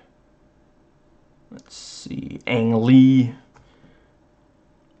 and let's see, Ang Lee.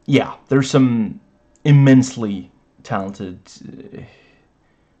 Yeah, there's some immensely talented,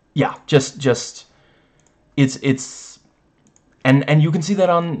 yeah, just it's and you can see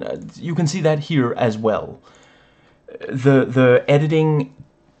that you can see that here as well. The editing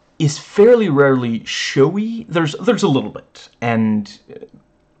is fairly rarely showy. There's a little bit, and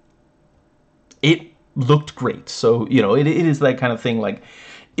it looked great. So, it is that kind of thing, like,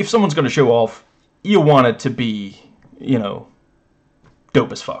 if someone's going to show off, you want it to be,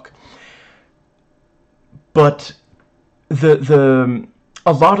 dope as fuck. But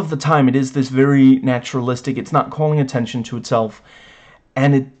a lot of the time it is this very naturalistic, it's not calling attention to itself,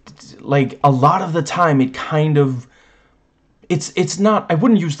 and it, like, a lot of the time it kind of, it's not, I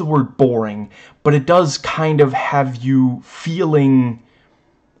wouldn't use the word boring, but it does kind of have you feeling,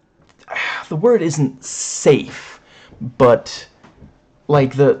 the word isn't safe, but,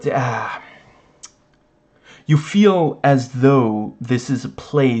 like, you feel as though this is a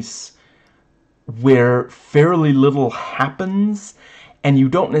place where fairly little happens, and you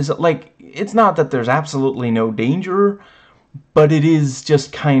don't necessarily, like, it's not that there's absolutely no danger, but it is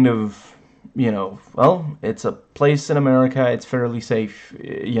just kind of, well, it's a place in America, it's fairly safe,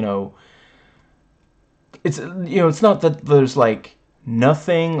 it's, it's not that there's, like,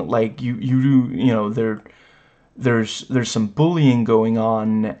 Nothing like you know, there's some bullying going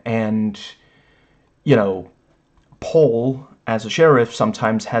on, and you know, Paul, as a sheriff,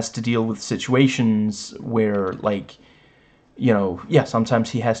 sometimes has to deal with situations where, like, you know, yeah, sometimes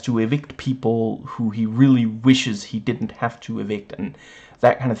he has to evict people who he really wishes he didn't have to evict, and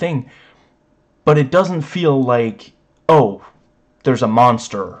that kind of thing. But it doesn't feel like, oh, there's a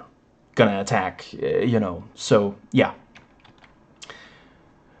monster gonna attack, you know. So, yeah.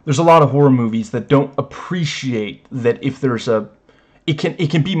 There's a lot of horror movies that don't appreciate that if there's a... It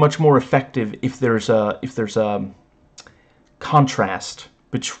can be much more effective if there's a contrast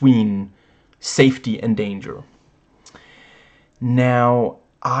between safety and danger. Now,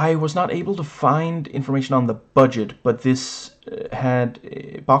 I was not able to find information on the budget, but this had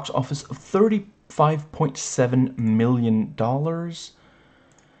a box office of $35.7 million.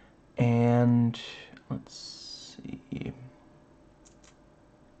 And let's see.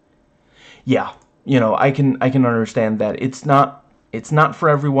 Yeah, you know, I can understand that it's not for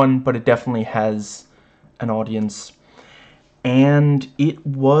everyone, but it definitely has an audience. And it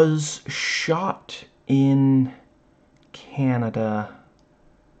was shot in Canada.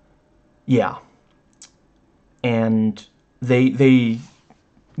 Yeah. And they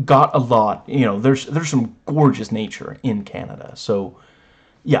got a lot, you know, there's some gorgeous nature in Canada. So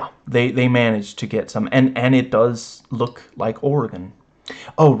yeah, they managed to get some, and it does look like Oregon.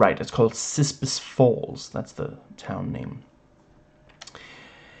 Oh right, it's called Cispus Falls. That's the town name.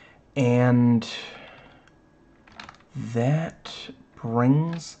 And that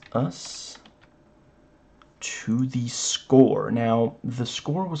brings us to the score. Now, the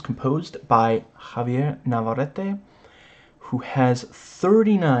score was composed by Javier Navarrete, who has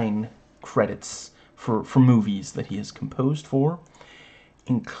 39 credits for movies that he has composed for,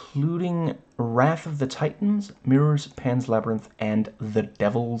 including Wrath of the Titans, Mirrors, Pan's Labyrinth, and The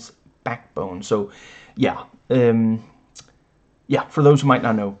Devil's Backbone. So, yeah, yeah, for those who might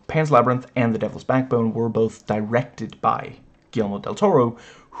not know, Pan's Labyrinth and The Devil's Backbone were both directed by Guillermo del Toro,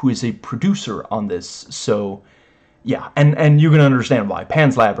 who is a producer on this. So, yeah, and you can understand why.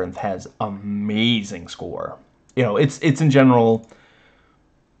 Pan's Labyrinth has amazing score. You know, it's in general,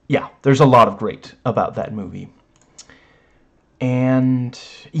 yeah, there's a lot of great about that movie. And,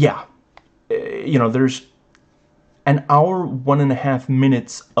 yeah, you know, there's an hour, 1.5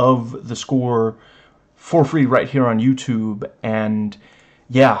 minutes of the score for free right here on YouTube, and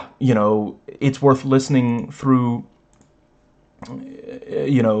yeah, you know, it's worth listening through.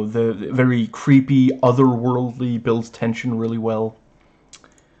 You know, the very creepy, otherworldly, builds tension really well.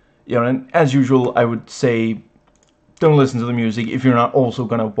 You know, and as usual, I would say don't listen to the music if you're not also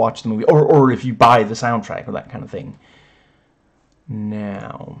going to watch the movie, or if you buy the soundtrack or that kind of thing.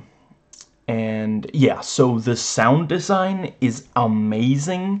 Now, and yeah, so the sound design is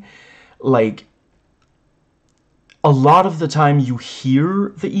amazing. Like, a lot of the time you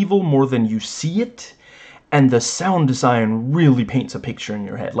hear the evil more than you see it, and the sound design really paints a picture in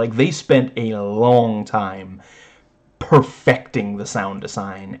your head. Like, they spent a long time perfecting the sound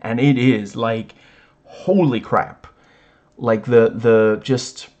design, and it is, like, holy crap. Like, the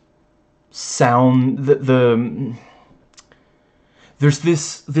just sound, there's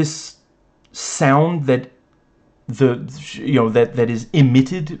this sound that that is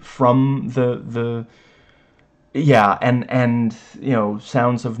emitted from the yeah, and you know,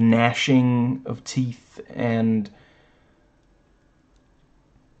 sounds of gnashing of teeth and,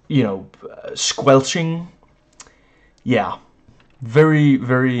 you know, squelching. Yeah, very,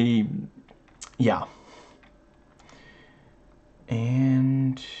 very, yeah.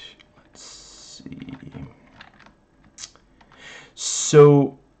 And let's see.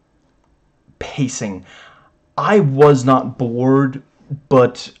 So, pacing. I was not bored,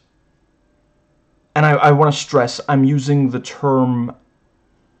 but, and I want to stress, I'm using the term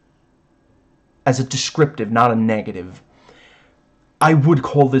as a descriptive, not a negative. I would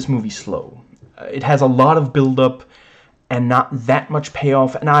call this movie slow. It has a lot of build-up and not that much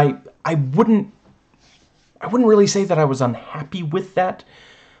payoff, and I wouldn't really say that I was unhappy with that,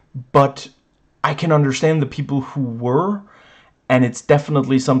 but I can understand the people who were, and it's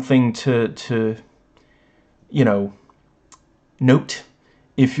definitely something to you know, note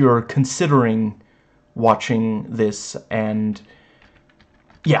if you're considering watching this. And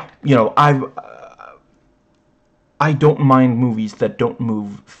yeah, you know, I don't mind movies that don't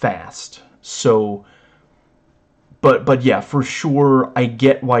move fast. So, but yeah, for sure, I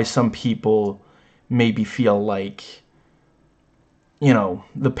get why some people maybe feel like, you know,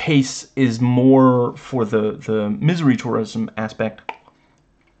 the pace is more for the misery tourism aspect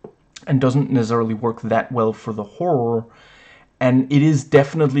and doesn't necessarily work that well for the horror. And it is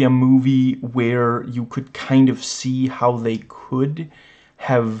definitely a movie where you could kind of see how they could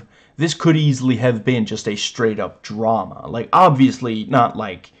have... This could easily have been just a straight-up drama. Like, obviously, not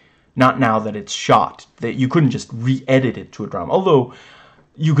now that it's shot. That you couldn't just re-edit it to a drama. Although,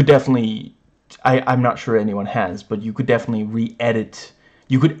 you could definitely... I'm not sure anyone has, but you could definitely re-edit...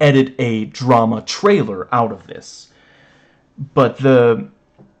 You could edit a drama trailer out of this. But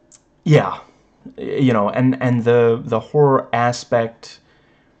yeah, you know, and the horror aspect,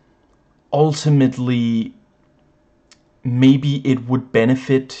 ultimately, maybe it would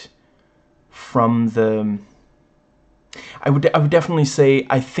benefit from the... I would definitely say,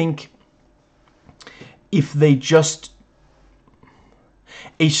 I think if they just...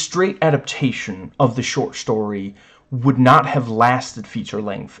 A straight adaptation of the short story would not have lasted feature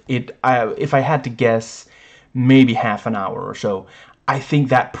length. If I had to guess, maybe half an hour or so. I think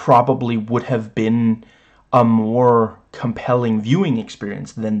that probably would have been a more compelling viewing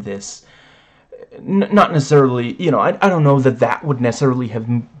experience than this. Not necessarily, you know, I don't know that that would necessarily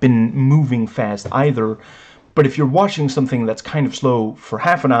have been moving fast either, but if you're watching something that's kind of slow for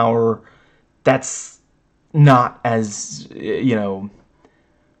half an hour, that's not as, you know,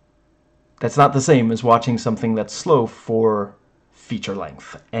 that's not the same as watching something that's slow for feature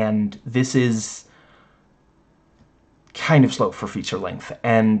length. And this is kind of slow for feature length.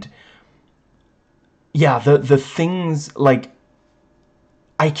 And yeah, the things, like,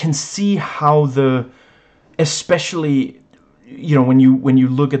 I can see how especially, you know, when you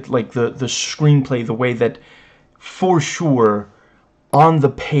look at, like, the screenplay, the way that, for sure, on the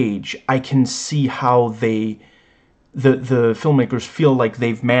page, I can see how the filmmakers feel like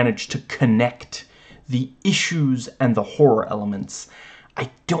they've managed to connect the issues and the horror elements.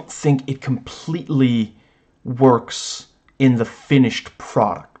 I don't think it completely works in the finished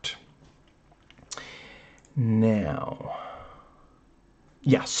product. Now,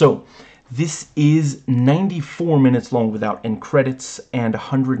 yeah, so this is 94 minutes long without end credits and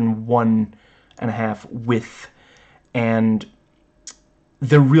 101.5 with, and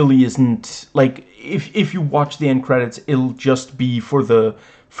there really isn't, like, if you watch the end credits, it'll just be for the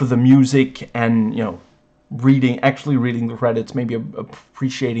music and, you know, actually reading the credits, maybe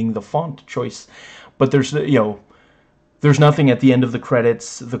appreciating the font choice. But there's, you know, there's nothing at the end of the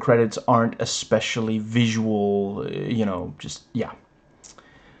credits. The credits aren't especially visual, you know, just, yeah.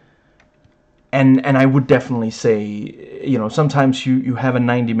 And I would definitely say, you know, sometimes you have a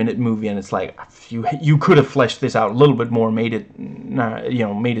 90-minute movie and it's like, you could have fleshed this out a little bit more, made it, you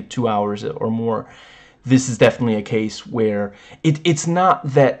know, made it 2 hours or more. This is definitely a case where it's not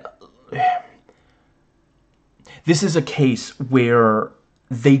that... This is a case where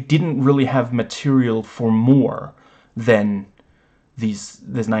they didn't really have material for more than this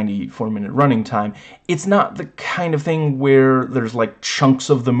 94-minute running time. It's not the kind of thing where there's, like, chunks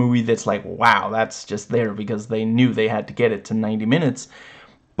of the movie that's like, wow, that's just there because they knew they had to get it to 90 minutes.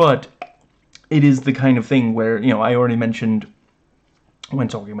 But it is the kind of thing where, you know, I already mentioned when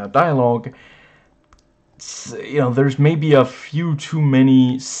talking about dialogue, you know, there's maybe a few too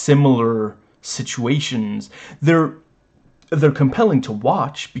many similar situations. They're compelling to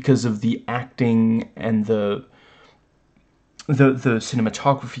watch because of the acting and the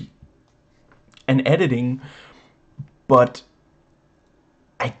cinematography and editing, but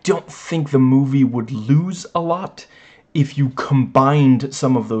I don't think the movie would lose a lot if you combined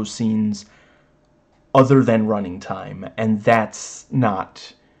some of those scenes other than running time, and that's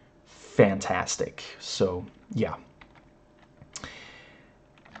not fantastic. So yeah,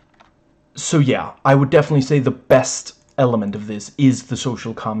 I would definitely say the best element of this is the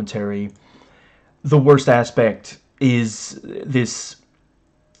social commentary. The worst aspect is this...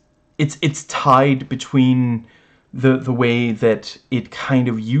 It's tied between the way that it kind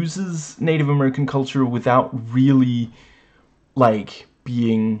of uses Native American culture without really, like,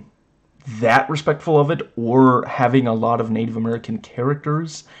 being that respectful of it, or having a lot of Native American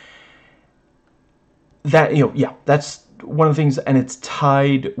characters. That, you know, yeah, that's one of the things, and it's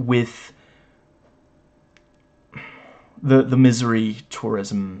tied with the misery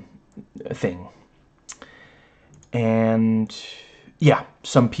tourism thing. And yeah,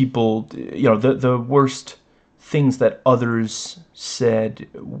 some people, you know, the worst things that others said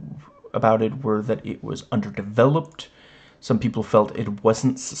about it were that it was underdeveloped. Some people felt it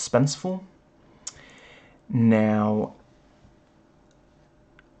wasn't suspenseful. Now,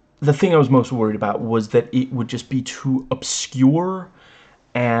 the thing I was most worried about was that it would just be too obscure,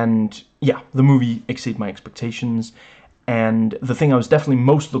 and yeah, the movie exceeded my expectations. And the thing I was definitely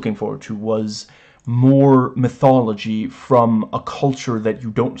most looking forward to was more mythology from a culture that you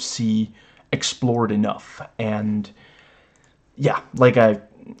don't see explored enough. And yeah, like I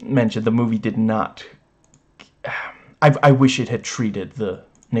mentioned, the movie did not... I wish it had treated the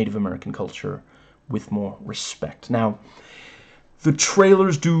Native American culture with more respect. Now, the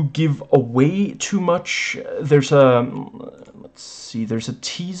trailers do give away too much. There's a... let's see, there's a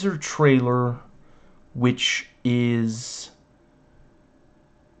teaser trailer which is...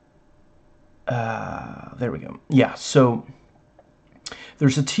 there we go. Yeah, so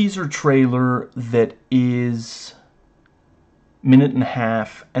there's a teaser trailer that is minute and a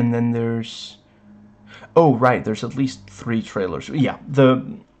half, and then there's... oh, right, there's at least 3 trailers. Yeah,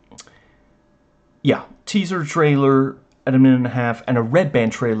 teaser trailer at a minute and a half, and a red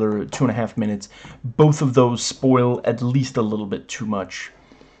band trailer at 2.5 minutes. Both of those spoil at least a little bit too much.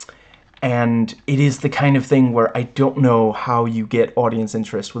 And it is the kind of thing where I don't know how you get audience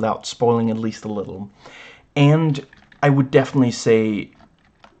interest without spoiling at least a little. And I would definitely say,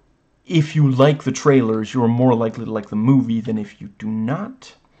 if you like the trailers, you're more likely to like the movie than if you do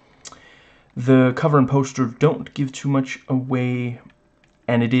not. The cover and poster don't give too much away,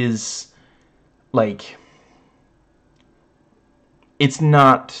 and it is, like, it's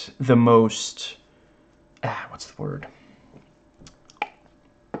not the most, what's the word?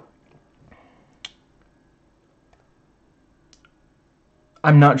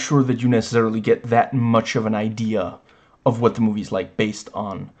 I'm not sure that you necessarily get that much of an idea of what the movie's like based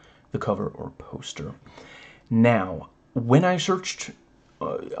on the cover or poster. Now, when I searched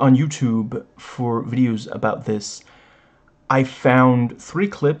on YouTube for videos about this, I found 3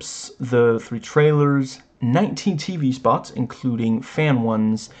 clips, the 3 trailers, 19 TV spots, including fan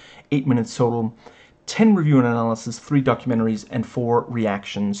ones, 8 minutes total, 10 review and analysis, 3 documentaries, and 4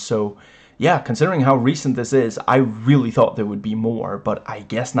 reactions. So, yeah, considering how recent this is, I really thought there would be more, but I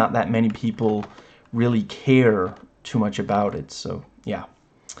guess not that many people really care too much about it, so, yeah.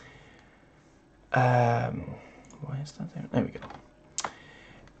 Why is that there? There we go.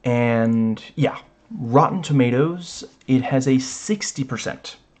 And, yeah, Rotten Tomatoes, it has a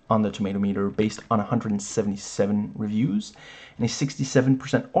 60% on the tomato meter based on 177 reviews, and a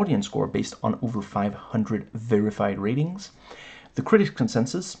 67% audience score based on over 500 verified ratings. The critics'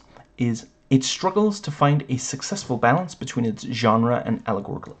 consensus is it struggles to find a successful balance between its genre and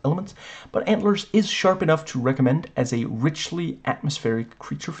allegorical elements, but Antlers is sharp enough to recommend as a richly atmospheric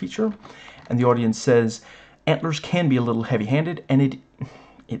creature feature. And the audience says Antlers can be a little heavy-handed, and it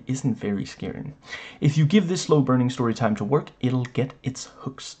isn't very scary. If you give this slow-burning story time to work, it'll get its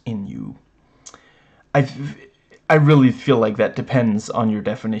hooks in you. I really feel like that depends on your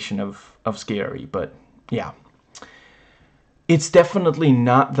definition of scary, but yeah. It's definitely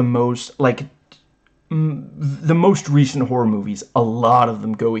not the most, like, the most recent horror movies, a lot of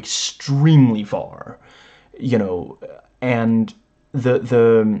them go extremely far, you know, and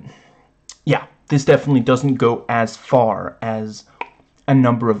yeah, this definitely doesn't go as far as a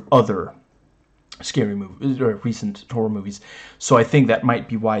number of other scary movies, or recent horror movies, so I think that might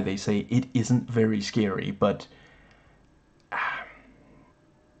be why they say it isn't very scary, but,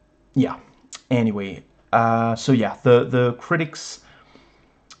 yeah, anyway. So yeah, the critics,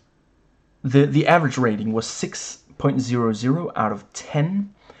 the average rating was 6.00 out of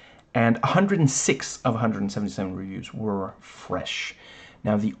 10, and 106 of 177 reviews were fresh.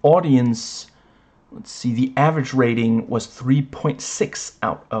 Now the audience, let's see, the average rating was 3.6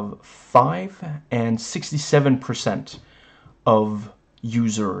 out of 5, and 67% of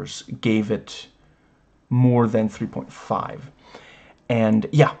users gave it more than 3.5. And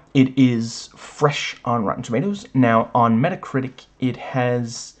yeah, it is fresh on Rotten Tomatoes. Now, on Metacritic, it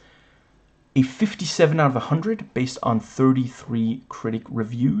has a 57 out of 100 based on 33 critic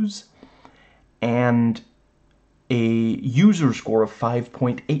reviews, and a user score of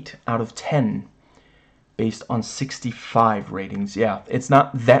 5.8 out of 10 based on 65 ratings. Yeah, it's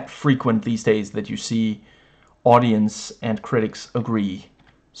not that frequent these days that you see audience and critics agree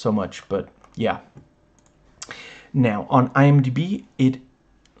so much, but yeah. Now, on IMDb,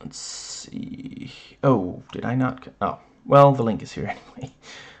 let's see, oh, did I not, oh, well, the link is here anyway.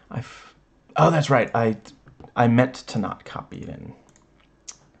 Oh, that's right, I meant to not copy it in,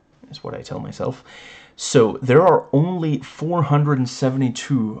 is what I tell myself. So, there are only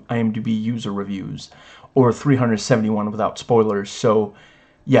 472 IMDb user reviews, or 371 without spoilers, so,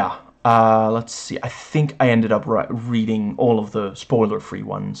 yeah, let's see, I think I ended up reading all of the spoiler-free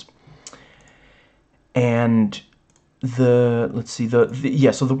ones. And let's see, yeah,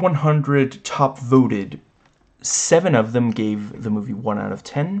 so the 100 top voted, 7 of them gave the movie 1 out of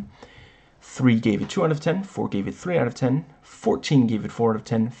 10, 3 gave it 2 out of 10, 4 gave it 3 out of 10, 14 gave it 4 out of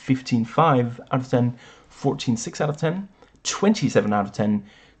 10, 15 5 out of 10, 14 6 out of 10, 27 out of 10,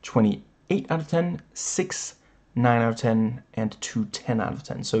 28 out of 10, 6 9 out of 10, and 2 10 out of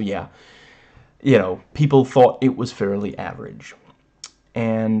 10. So yeah, you know, people thought it was fairly average.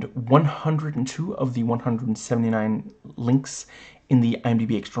 And 102 of the 179 links in the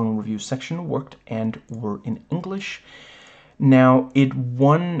IMDb external review section worked and were in English. Now, it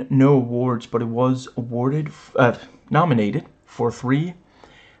won no awards, but it was nominated for 3.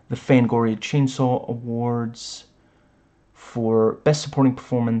 The Fangoria Chainsaw Awards for Best Supporting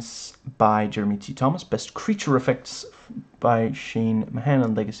Performance by Jeremy T. Thomas, Best Creature Effects by Shane Mahan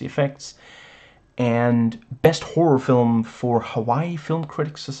and Legacy Effects, and Best Horror Film for Hawaii Film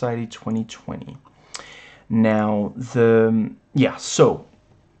Critics Society 2020. Now, so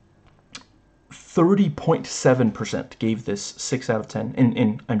 30.7% gave this 6 out of 10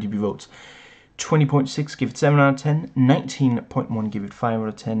 in IMDb votes. 20.6 gave it 7 out of 10. 19.1 gave it 5 out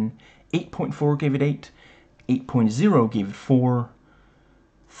of 10. 8.4 gave it 8. 8.0 gave it 4.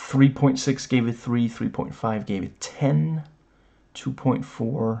 3.6 gave it 3. 3.5 gave it 10.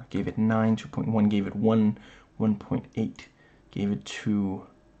 2.4 gave it 9. 2.1 gave it 1. 1.8 gave it 2.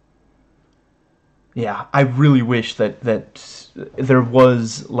 Yeah, I really wish that there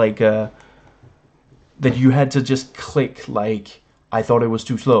was like a... that you had to just click, like, I thought it was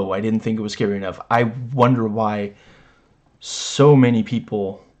too slow, I didn't think it was scary enough. I wonder why so many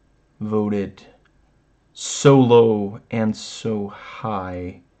people voted so low and so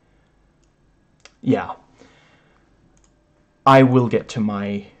high. Yeah. I will get to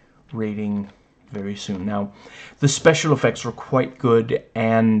my rating very soon. Now, the special effects are quite good,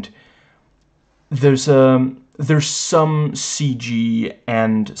 and there's some CG,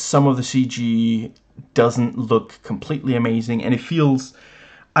 and some of the CG doesn't look completely amazing, and it feels...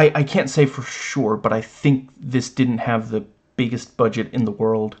 I can't say for sure, but I think this didn't have the biggest budget in the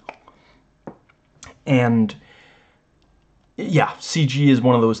world. And yeah, CG is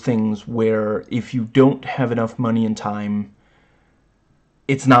one of those things where if you don't have enough money and time,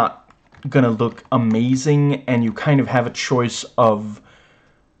 it's not gonna look amazing, and you kind of have a choice of,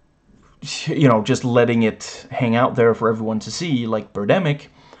 you know, just letting it hang out there for everyone to see, like Birdemic,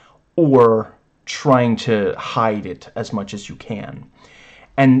 or trying to hide it as much as you can.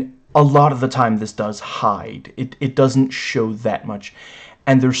 And a lot of the time this does hide. It doesn't show that much.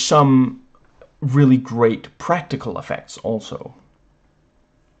 And there's some really great practical effects also.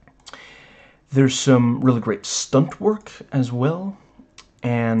 There's some really great stunt work as well.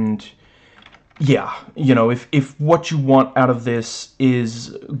 And yeah, you know, if what you want out of this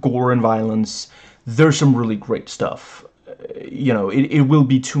is gore and violence, there's some really great stuff. You know, it will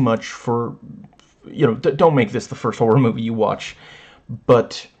be too much for... You know, don't make this the first horror movie you watch.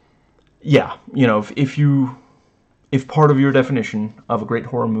 But yeah, you know, if part of your definition of a great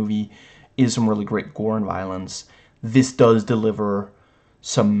horror movie is some really great gore and violence, this does deliver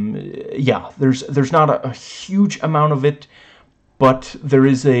some... Yeah, there's not a huge amount of it, but there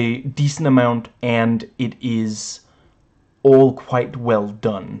is a decent amount, and it is all quite well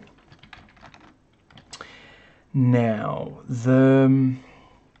done. Now,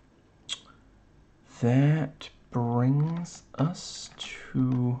 that brings us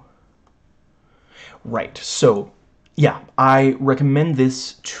to... Right, so, yeah, I recommend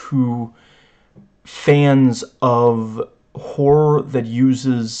this to fans of horror that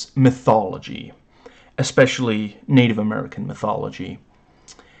uses mythology, especially Native American mythology.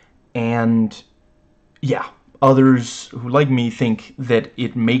 And, yeah, others who, like me, think that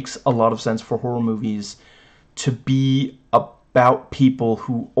it makes a lot of sense for horror movies to be about people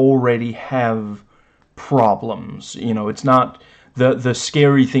who already have problems. You know, it's not... The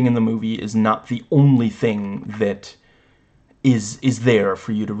scary thing in the movie is not the only thing that is there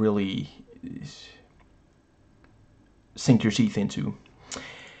for you to really sink your teeth into.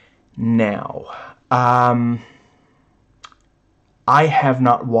 Now, I have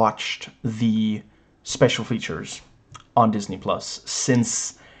not watched the special features on Disney Plus,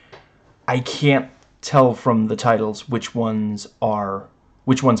 since I can't tell from the titles which ones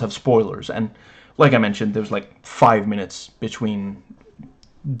have spoilers. And like I mentioned, there's like 5 minutes between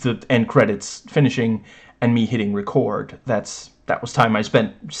the end credits finishing and me hitting record. That was time I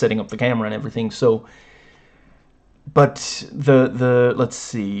spent setting up the camera and everything. So, but let's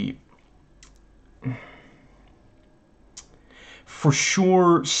see. For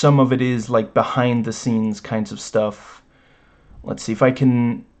sure, some of it is like behind the scenes kinds of stuff. Let's see if I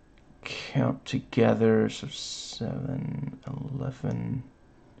can count together. So 7, 11.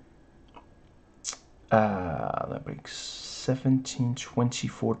 That makes 17,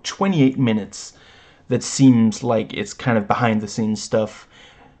 24, 28 minutes. That seems like it's kind of behind the scenes stuff.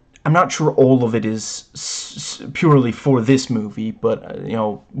 I'm not sure all of it is purely for this movie, but, you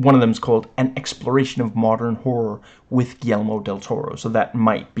know, one of them is called An Exploration of Modern Horror with Guillermo del Toro, so that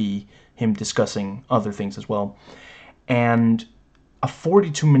might be him discussing other things as well. And a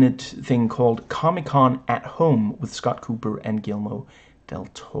 42-minute thing called Comic-Con at Home with Scott Cooper and Guillermo del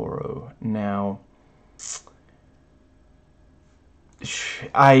Toro. Now,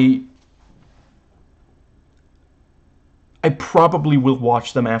 I probably will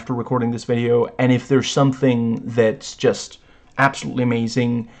watch them after recording this video, and if there's something that's just absolutely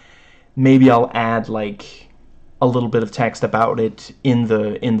amazing, maybe I'll add like a little bit of text about it in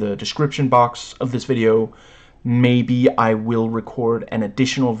the description box of this video. Maybe I will record an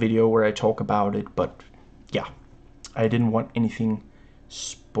additional video where I talk about it, but yeah, I didn't want anything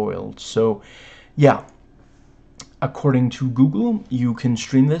spoiled. So yeah, according to Google, you can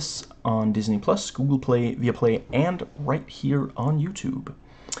stream this on Disney+, Google Play, Viaplay, and right here on YouTube.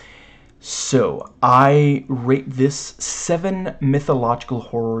 So, I rate this 7 mythological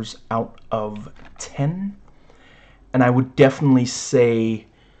horrors out of 10. And I would definitely say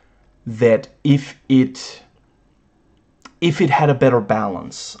that if it had a better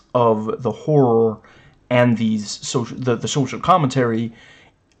balance of the horror and these the social commentary,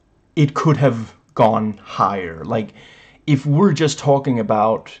 it could have gone higher. Like, if we're just talking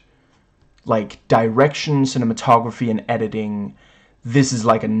about like direction, cinematography, and editing, this is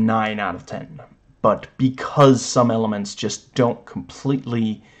like a 9 out of 10. But because some elements just don't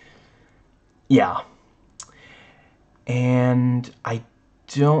completely, yeah. And I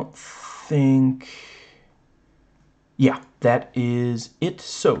don't think, yeah, that is it.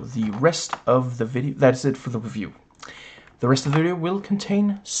 So the rest of the video, that's it for the review. The rest of the video will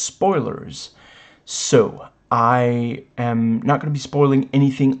contain spoilers. So, I am not going to be spoiling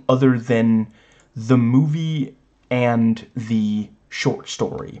anything other than the movie and the short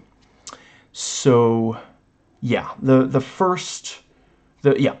story. So, yeah, there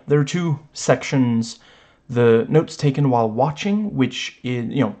are 2 sections. The notes taken while watching, which is,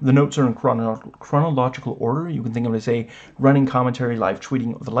 you know, the notes are in chronological order. You can think of it as a running commentary, live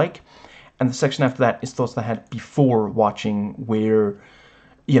tweeting, or the like. And the section after that is thoughts that I had before watching, where,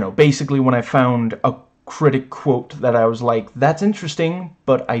 you know, basically when I found a critic quote that I was like, that's interesting,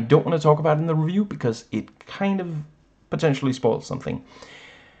 but I don't want to talk about it in the review because it kind of potentially spoils something.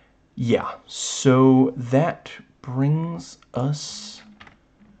 Yeah, so that brings us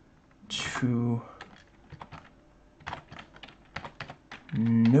to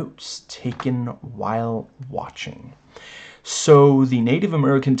notes taken while watching. So the Native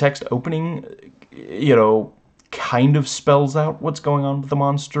American text opening, you know, kind of spells out what's going on with the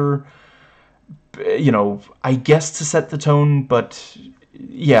monster, you know, I guess to set the tone, but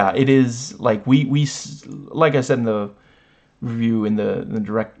yeah, it is like we like I said in the review in the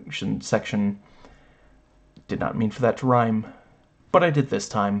direction section, did not mean for that to rhyme, but I did this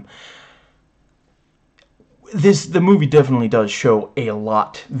time. The movie definitely does show a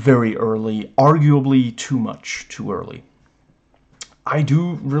lot very early, arguably too much too early. I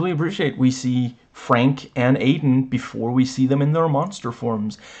do really appreciate we see Frank and Aiden before we see them in their monster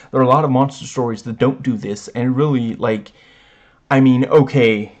forms. There are a lot of monster stories that don't do this, and really, like, I mean,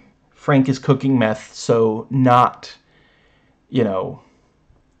 okay, Frank is cooking meth, so not, you know,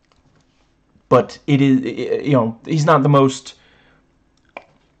 but it is, you know, he's not the most,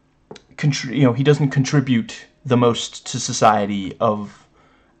 you know, he doesn't contribute the most to society of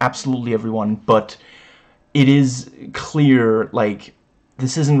absolutely everyone, but it is clear, like,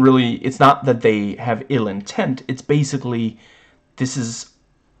 this isn't really, it's not that they have ill intent, it's basically, this is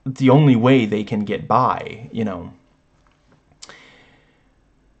the only way they can get by, you know.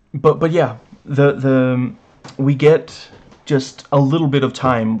 But yeah, we get just a little bit of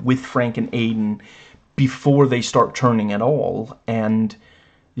time with Frank and Aiden before they start turning at all, and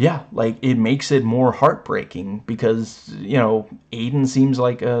yeah, like, it makes it more heartbreaking, because, you know, Aiden seems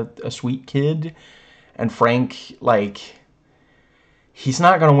like a sweet kid, and Frank, like, he's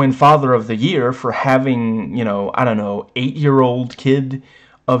not going to win Father of the Year for having, you know, I don't know, 8-year-old kid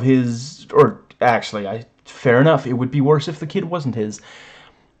of his, or actually, fair enough, it would be worse if the kid wasn't his,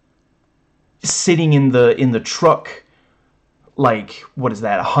 sitting in the truck, like, what is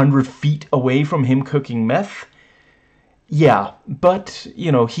that, 100 feet away from him cooking meth? Yeah, but,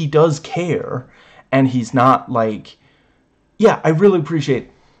 you know, he does care, and he's not, like, yeah, I really appreciate,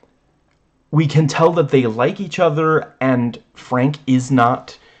 we can tell that they like each other, and Frank is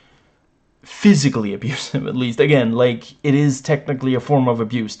not physically abusive, at least. Again, like, it is technically a form of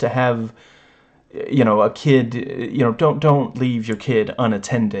abuse to have, you know, a kid, you know, don't leave your kid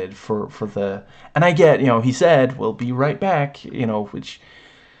unattended for the, and I get, you know, he said, we'll be right back, you know, which,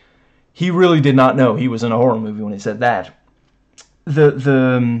 he really did not know he was in a horror movie when he said that. But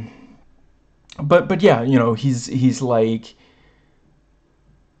yeah, you know, he's he's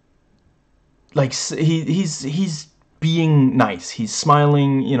being nice. He's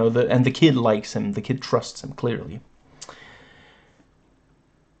smiling, you know, and the kid likes him. The kid trusts him clearly.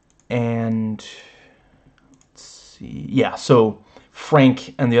 And let's see, yeah. So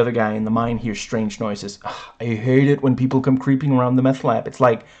Frank and the other guy in the mine hear strange noises. Ugh, I hate it when people come creeping around the meth lab. It's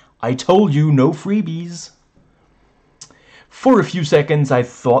like, I told you, no freebies. For a few seconds, I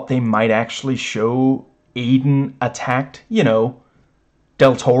thought they might actually show Aiden attacked. You know,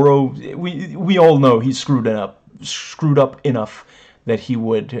 Del Toro. We all know he's screwed up enough that he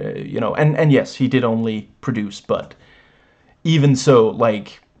would, you know. And yes, he did only produce, but even so,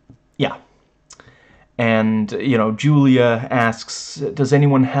 like, yeah. And, you know, Julia asks, does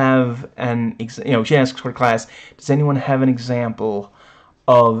anyone have she asks her class, does anyone have an example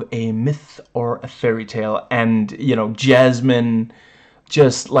of a myth or a fairy tale? And, you know, Jasmine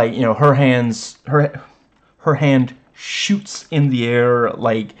just, like, you know, her hand shoots in the air,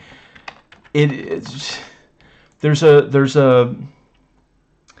 like, there's a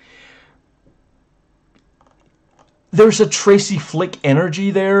Tracy Flick energy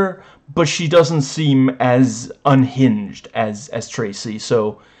there, but she doesn't seem as unhinged as Tracy,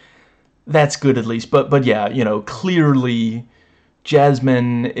 so that's good at least. But yeah, you know, clearly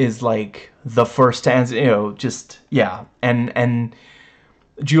Jasmine is like the first to answer, you know, just yeah, and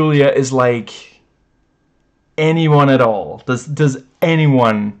Julia is like, anyone at all? Does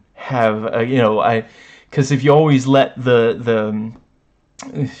anyone have a, you know, because if you always let the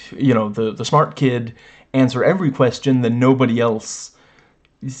you know, the smart kid answer every question, then nobody else,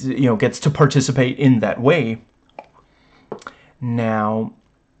 you know, gets to participate in that way. Now,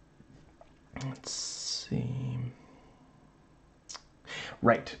 let's see.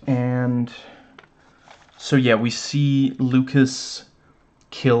 Right, and so yeah, we see Lucas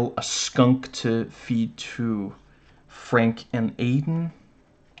kill a skunk to feed to Frank and Aiden.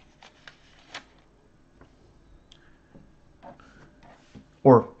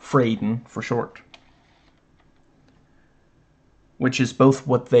 Or Frayden for short. Which is both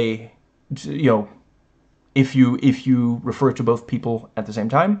what they, you know, if you refer to both people at the same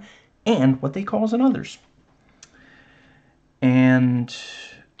time, and what they cause in others. And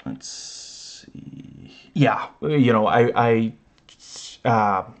let's see, yeah, you know,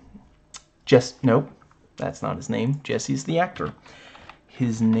 nope, that's not his name. Jesse's the actor.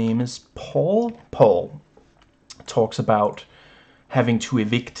 His name is Paul. Paul talks about having to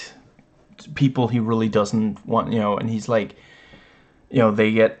evict people he really doesn't want, you know, and he's like, you know,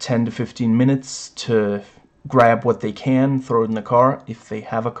 they get 10 to 15 minutes to grab what they can, throw it in the car, if they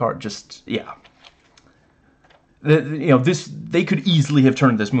have a car, just, yeah. You know, they could easily have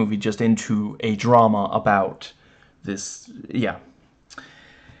turned this movie just into a drama about this, yeah.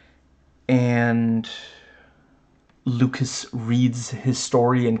 And Lucas reads his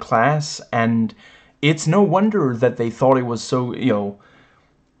story in class, and it's no wonder that they thought it was so, you know,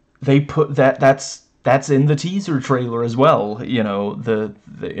 they put that's in the teaser trailer as well, you know, the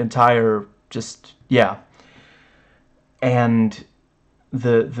entire, just, yeah. And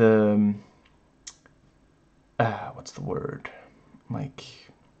the what's the word, like,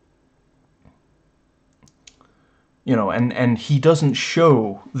 you know, and he doesn't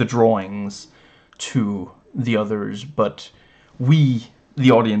show the drawings to the others, but we,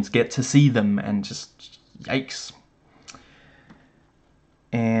 the audience, get to see them, and just, yikes.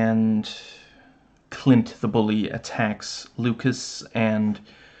 And Clint, the bully, attacks Lucas, and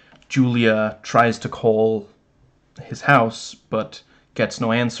Julia tries to call his house, but gets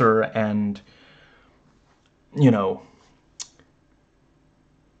no answer, and, you know,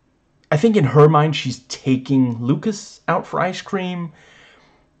 I think in her mind she's taking Lucas out for ice cream,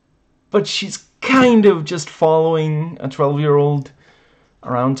 but she's kind of just following a 12-year-old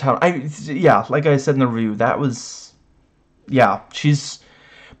around town. Yeah, like I said in the review, that was, yeah, she's,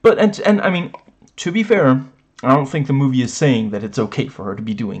 but, and I mean, to be fair, I don't think the movie is saying that it's okay for her to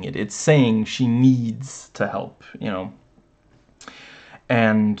be doing it. It's saying she needs to help, you know.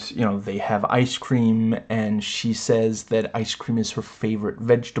 And, you know, they have ice cream, and she says that ice cream is her favorite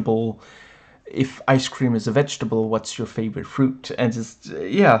vegetable. If ice cream is a vegetable, what's your favorite fruit? And just,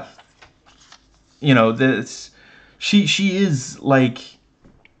 yeah, you know, this, she is like,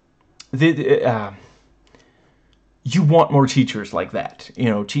 you want more teachers like that, you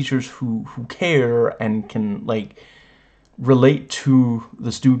know, teachers who care and can, like, relate to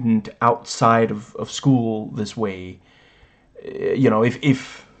the student outside of school this way, you know,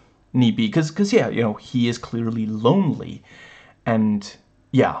 if need be, because yeah, you know, he is clearly lonely, and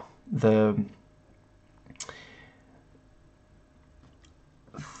yeah,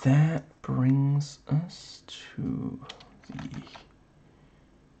 That brings us to the...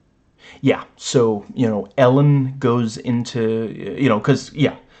 Yeah, so, Ellen goes into, because,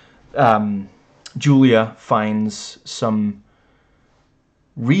 yeah, Julia finds some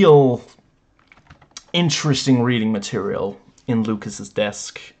real interesting reading material in Lucas's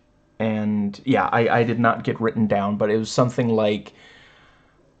desk. And, yeah, I did not get written down, but it was something like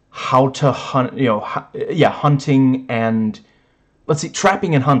how to hunt, hunting and... Let's see,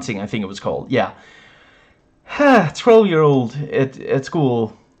 trapping and hunting, I think it was called. Yeah. 12-year-old at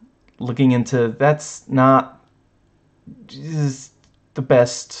school looking into... That's not just the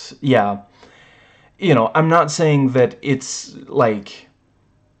best. Yeah. I'm not saying that it's like...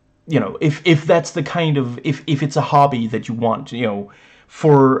 if that's the kind of... If it's a hobby that you want,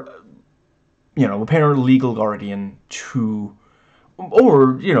 for... a parent or legal guardian to...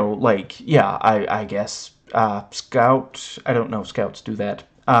 Or, like, yeah, I guess... Scout, I don't know if scouts do that,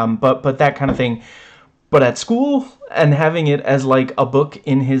 but that kind of thing. But at school, and having it as like a book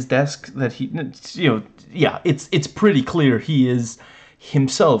in his desk that he, yeah, it's pretty clear he is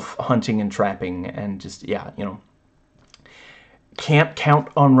himself hunting and trapping, and just, yeah, can't count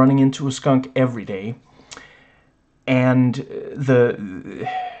on running into a skunk every day. And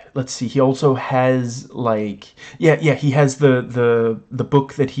let's see, he also has, like... Yeah, he has the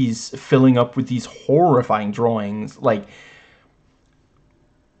book that he's filling up with these horrifying drawings. Like,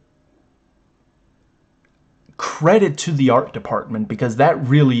 credit to the art department, because that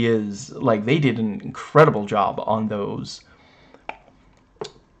really is... Like, they did an incredible job on those.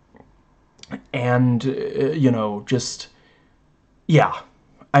 And, just... Yeah.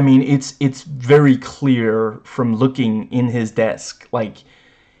 I mean, it's very clear from looking in his desk, like...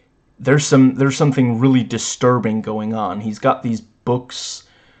 There's something really disturbing going on. He's got these books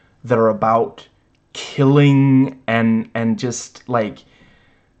that are about killing and just, like,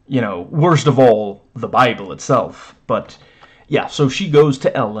 worst of all, the Bible itself. But yeah, so she goes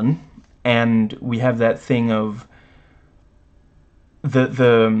to Ellen, and we have that thing of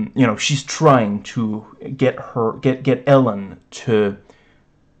she's trying to get Ellen to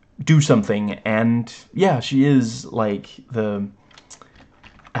do something, and yeah, she is like the...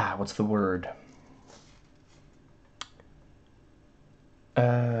 what's the word?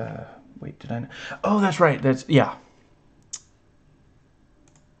 Wait, did I... Oh, that's right, that's... Yeah.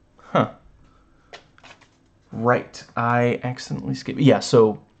 Huh. Right, I accidentally skipped... Yeah,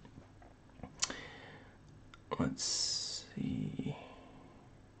 so... Let's see...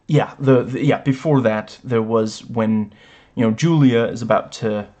 Yeah, before that, there was when, Julia is about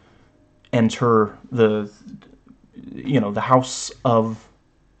to enter the house of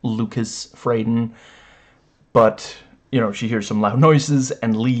Lucas Frayden, but she hears some loud noises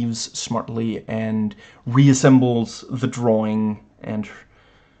and leaves smartly and reassembles the drawing, and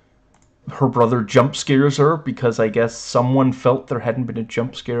her brother jump scares her because I guess someone felt there hadn't been a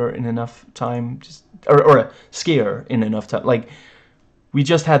jump scare in enough time, or a scare in enough time. Like, we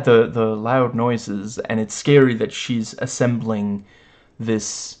just had the loud noises, and it's scary that she's assembling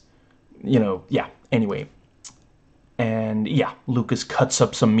this, yeah, anyway. And yeah, Lucas cuts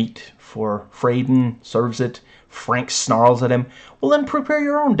up some meat for Frayden, serves it. Frank snarls at him. Well, then prepare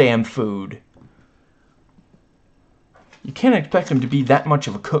your own damn food. You can't expect him to be that much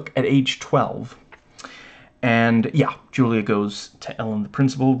of a cook at age 12. And yeah, Julia goes to Ellen, the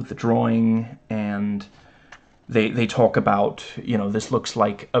principal, with the drawing, and they talk about, this looks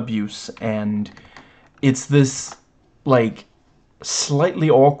like abuse, and it's this, like, slightly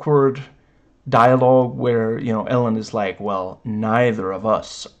awkward dialogue where, Ellen is like, well, neither of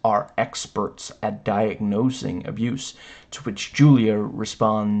us are experts at diagnosing abuse, to which Julia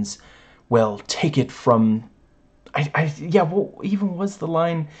responds, well, take it from... yeah, what even was the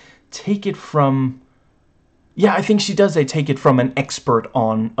line? Take it from... Yeah, I think she does say take it from an expert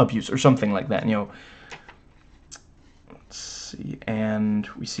on abuse, or something like that, Let's see, and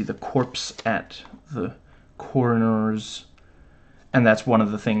we see the corpse at the coroner's... And that's one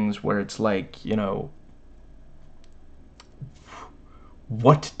of the things where it's like,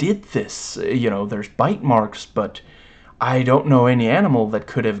 what did this? There's bite marks, but I don't know any animal that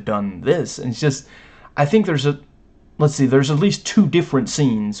could have done this. And it's just, I think there's there's at least 2 different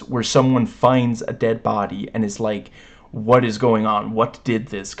scenes where someone finds a dead body and is like, what is going on? What did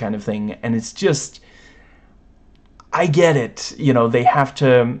this kind of thing? And it's just, I get it. They have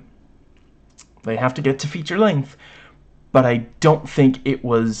to get to feature length. But I don't think it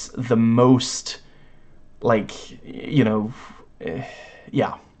was the most, like, yeah.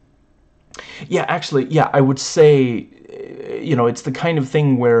 Yeah, actually, yeah, I would say, it's the kind of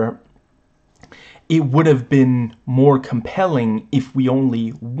thing where it would have been more compelling if we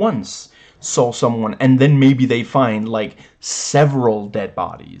only once saw someone, and then maybe they find like several dead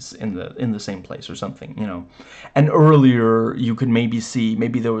bodies in the same place or something, And earlier you could maybe see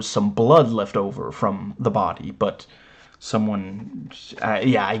maybe there was some blood left over from the body, but someone,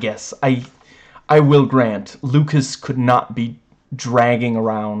 yeah, I guess I will grant Lucas could not be dragging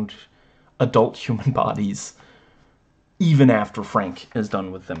around adult human bodies even after Frank is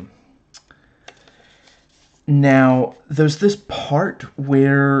done with them. Now, there's this part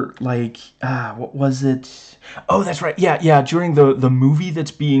where, like, what was it? Oh, that's right. Yeah, yeah. During the movie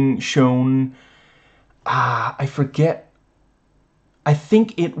that's being shown, I forget. I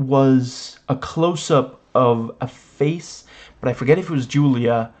think it was a close-up of a face, but I forget if it was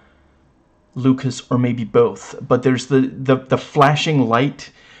Julia, Lucas, or maybe both. But there's the flashing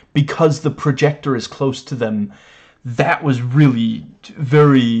light because the projector is close to them. That was really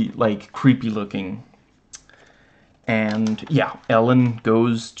very, like, creepy looking. And yeah, Ellen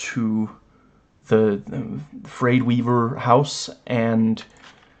goes to the Frayed Weaver house, and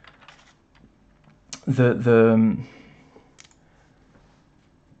the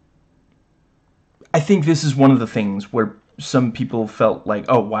I think this is one of the things where some people felt like,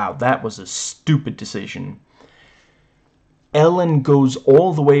 oh wow, that was a stupid decision. Ellen goes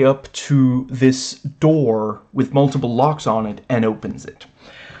all the way up to this door with multiple locks on it and opens it.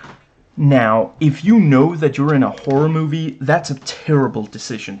 Now, if you know that you're in a horror movie, that's a terrible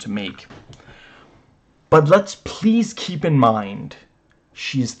decision to make. But let's please keep in mind,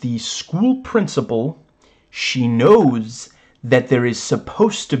 she's the school principal. She knows that there is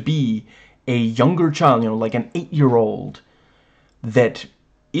supposed to be a younger child, like an 8-year-old, that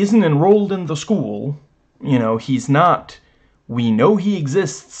isn't enrolled in the school. He's not. We know he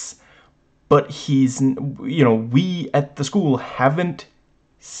exists, but he's, we at the school haven't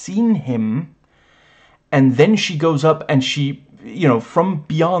seen him. And then she goes up and she, from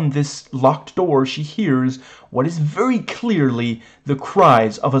beyond this locked door, she hears what is very clearly the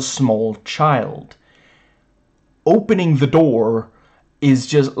cries of a small child. Opening the door is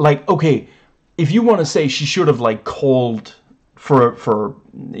just like, okay, if you want to say she should have like called for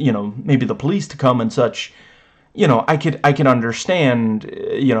maybe the police to come and such, I can understand,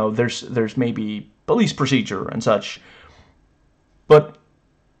 there's maybe police procedure and such, but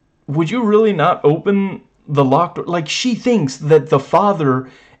would you really not open the locked door? Like, she thinks that the father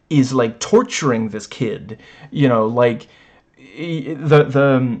is like torturing this kid, like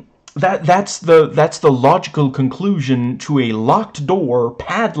that's the logical conclusion to a locked door,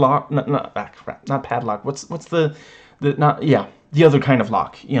 padlock, not padlock. What's the not, yeah, the other kind of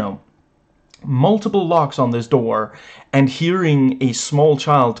lock, multiple locks on this door, and hearing a small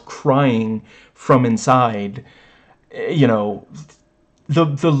child crying from inside,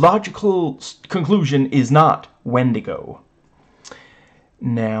 the logical conclusion is not Wendigo.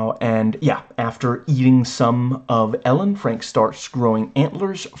 Now, and yeah, after eating some of Ellen, Frank starts growing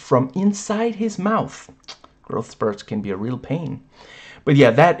antlers from inside his mouth. Growth spurts can be a real pain. But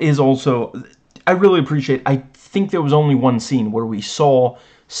yeah, that is also, I really appreciate, I think there was only one scene where we saw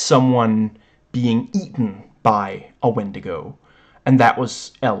someone being eaten by a Wendigo, and that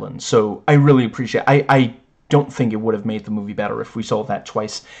was Ellen. So I really appreciate, I don't think it would have made the movie better if we saw that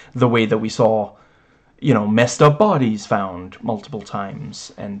twice, the way that we saw, messed up bodies found multiple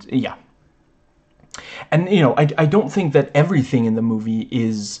times. And yeah, and I don't think that everything in the movie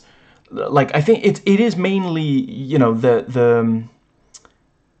is like, I think it is mainly, the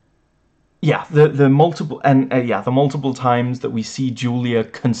multiple, and yeah, the multiple times that we see Julia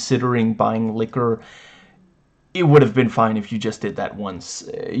considering buying liquor. It would have been fine if you just did that once.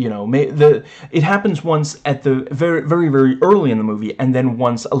 It happens once at the very, very, very early in the movie, and then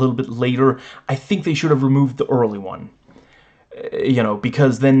once a little bit later. I think they should have removed the early one.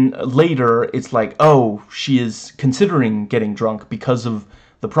 Because then later it's like, oh, she is considering getting drunk because of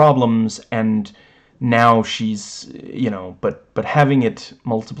the problems, and now she's, but having it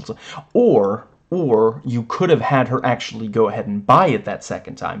multiple times, or you could have had her actually go ahead and buy it that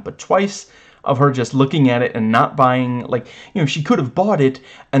second time, but twice of her just looking at it and not buying, like, she could have bought it,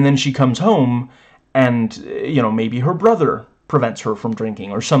 and then she comes home, and, maybe her brother prevents her from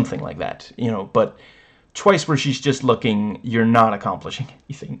drinking, or something like that, but twice where she's just looking, you're not accomplishing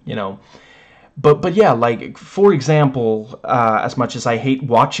anything, But yeah, like, for example, as much as I hate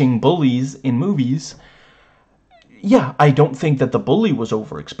watching bullies in movies, yeah, I don't think that the bully was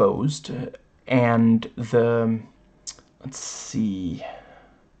overexposed, and let's see.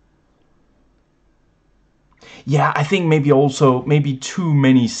 Yeah, I think maybe too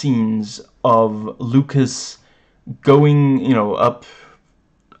many scenes of Lucas going, you know, up,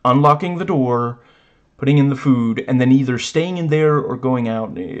 unlocking the door, putting in the food, and then either staying in there or going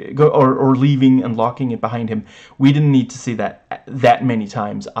out, or leaving and locking it behind him. We didn't need to see that many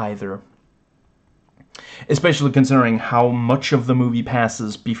times either. Especially considering how much of the movie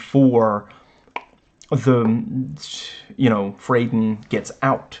passes before the, you know, Frayden gets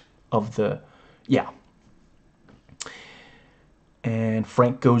out of the, yeah. And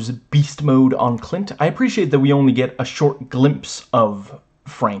Frank goes beast mode on Clint. I appreciate that we only get a short glimpse of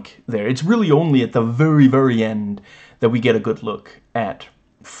Frank there. It's really only at the very, very end that we get a good look at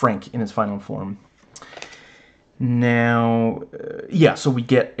Frank in his final form. Now, yeah, so we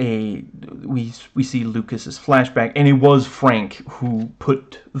get we see Lucas's flashback, and it was Frank who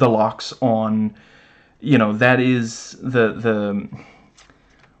put the locks on. You know, that is the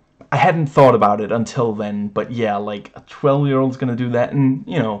I hadn't thought about it until then, but yeah, like, a 12-year-old's gonna do that, and,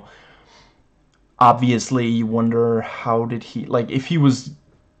 you know, obviously you wonder how did he, like, if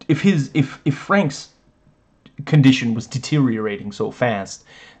Frank's condition was deteriorating so fast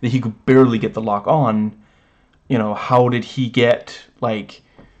that he could barely get the lock on, you know, how did he get, like,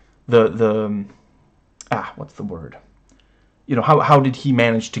 what's the word? You know, how did he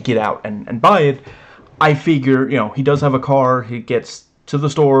manage to get out and buy it? I figure, you know, he does have a car, he gets to the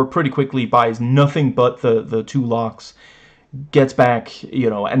store pretty quickly, buys nothing but the 2 locks, gets back, you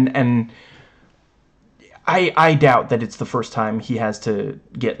know, and I doubt that it's the first time he has to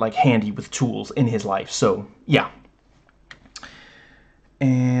get, like, handy with tools in his life, so, yeah.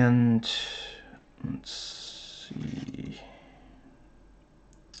 And, let's see.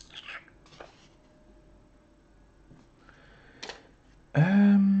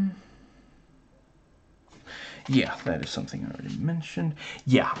 Yeah, that is something I already mentioned.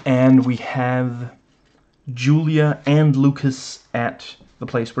 Yeah, and we have Julia and Lucas at the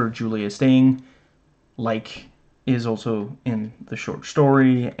place where Julia is staying, like is also in the short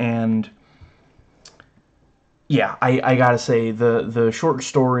story, and yeah, I gotta say, the short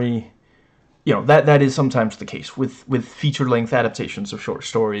story, you know, that is sometimes the case with feature-length adaptations of short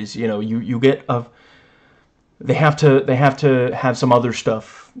stories. You know, you get they have to have some other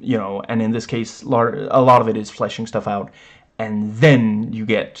stuff, you know, and in this case, a lot of it is fleshing stuff out, and then you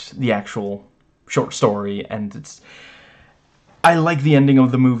get the actual short story, and I like the ending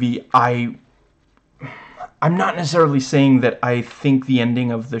of the movie. I'm not necessarily saying that I think the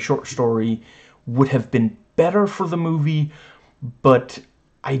ending of the short story would have been better for the movie, but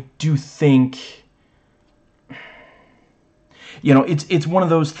I do think, you know, it's one of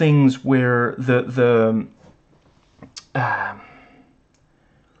those things where the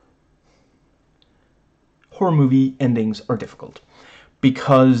horror movie endings are difficult,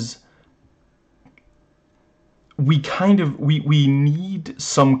 because we need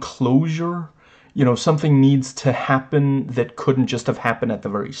some closure. You know, something needs to happen that couldn't just have happened at the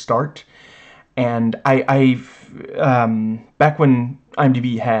very start. And back when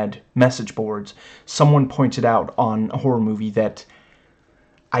IMDb had message boards, someone pointed out on a horror movie that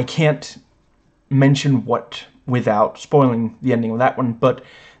I can't mention what without spoiling the ending of that one, but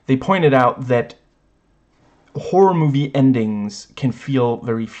they pointed out that horror movie endings can feel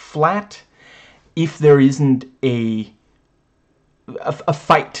very flat if there isn't a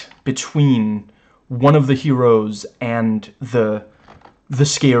fight between one of the heroes and the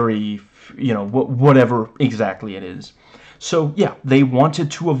scary, you know, whatever exactly it is. So yeah, they wanted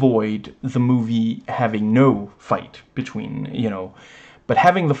to avoid the movie having no fight between, you know, but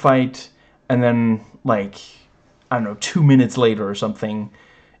having the fight, and then, like, I don't know, 2 minutes later or something,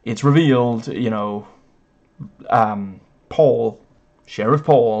 it's revealed, you know, Sheriff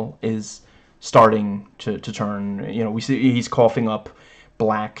Paul is starting to turn, you know, we see he's coughing up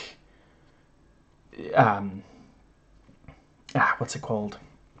black, what's it called?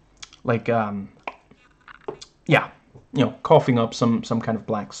 Like, yeah, you know, coughing up some kind of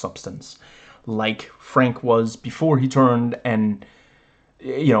black substance, like Frank was before he turned, and,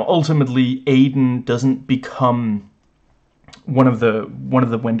 you know, ultimately Aiden doesn't become one of the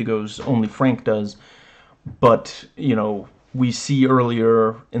Wendigos, only Frank does. But, you know, we see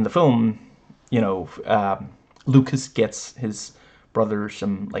earlier in the film, you know, Lucas gets his brother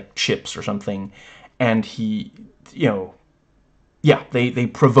some, like, chips or something, and he, you know, yeah, they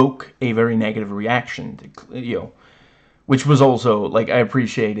provoke a very negative reaction, you know, which was also, like, I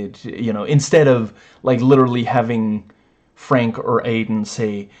appreciated, you know, instead of, like, literally having Frank or Aiden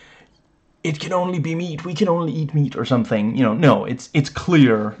say, it can only be meat, we can only eat meat, or something, you know, no, it's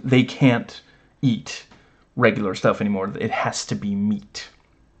clear they can't eat regular stuff anymore. It has to be meat.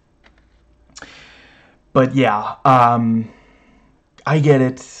 But yeah, I get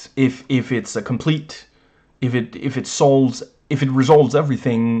it. If it's a complete, if it resolves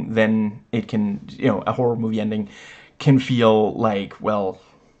everything, then it can, a horror movie ending can feel like, well,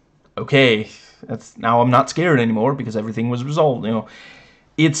 okay, that's now I'm not scared anymore because everything was resolved.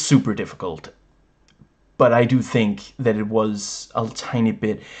 It's super difficult. But I do think that it was a tiny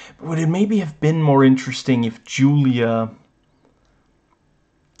bit. Would it maybe have been more interesting if Julia,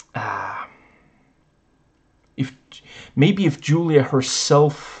 if Julia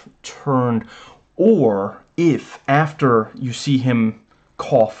herself turned, or if after you see him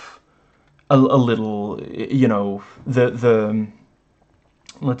cough a little, the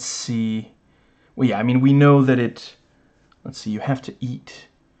let's see. Well, yeah, I mean, we know that it. Let's see. You have to eat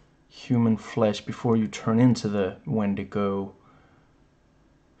human flesh before you turn into the Wendigo.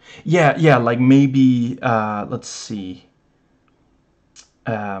 Yeah, like maybe. Let's see.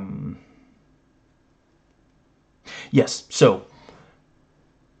 Yes, so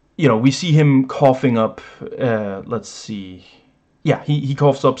we see him coughing up. Let's see. Yeah, he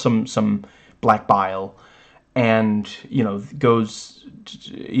coughs up some black bile, and goes.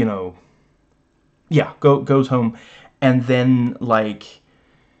 Yeah, goes home, and then like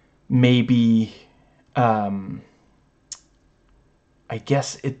maybe. I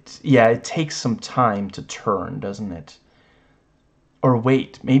guess it takes some time to turn, doesn't it? Or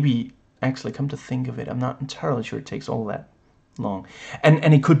wait, maybe actually, come to think of it, I'm not entirely sure it takes all that long.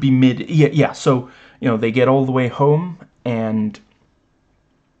 And it could be mid, yeah, so, they get all the way home, and,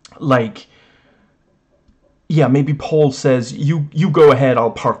 like, yeah, maybe Paul says, you go ahead, I'll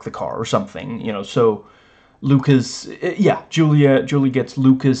park the car, or something, so Lucas, yeah, Julie gets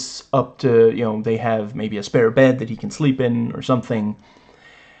Lucas up to, they have maybe a spare bed that he can sleep in, or something.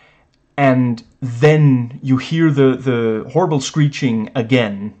 And then you hear the horrible screeching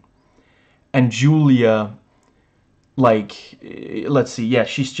again, and Julia, like, let's see, yeah,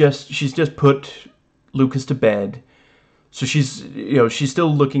 she's just put Lucas to bed, so she's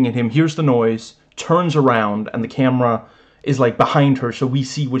still looking at him, hears the noise, turns around, and the camera is like behind her, so we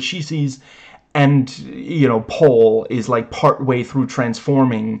see what she sees, and Paul is like part way through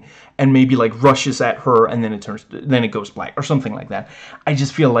transforming, and maybe like rushes at her, and then it goes black, or something like that. I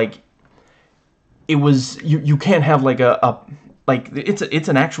just feel like it was, you can't have like like it's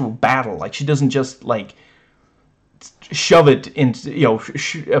an actual battle. Like, she doesn't just like shove it into,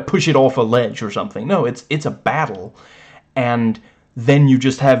 push it off a ledge or something. No, it's a battle, and then you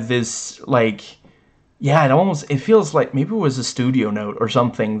just have this, like, yeah, it feels like maybe it was a studio note or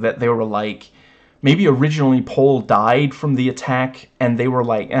something, that they were like, maybe originally Paul died from the attack, and they were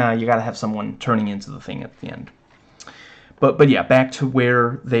like, you gotta have someone turning into the thing at the end. But yeah, back to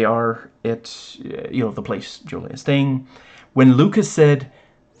where they are at, the place Julia is staying. When Lucas said,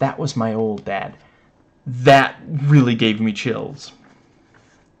 "That was my old dad," that really gave me chills.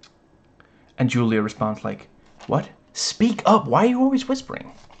 And Julia responds like, "What? Speak up. Why are you always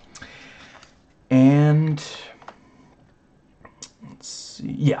whispering?" And let's see.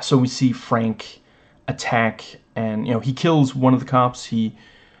 Yeah, so we see Frank attack, and he kills one of the cops. He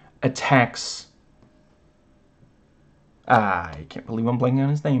attacks. I can't believe I'm blanking on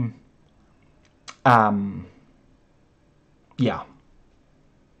his name. Yeah.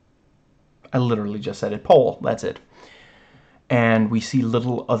 I literally just said it. Paul, that's it. And we see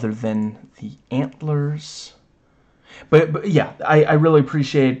little other than the antlers. But yeah, I really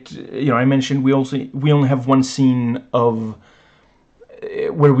appreciate, I mentioned we only have one scene of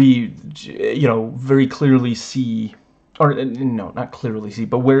where we, very clearly see, or no, not clearly see,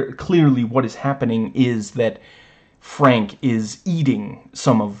 but where clearly what is happening is that Frank is eating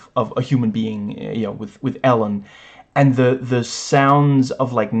some of a human being, with Ellen, and the sounds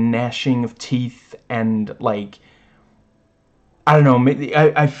of like gnashing of teeth, and like, I don't know, maybe,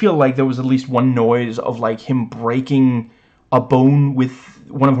 I feel like there was at least one noise of like him breaking a bone with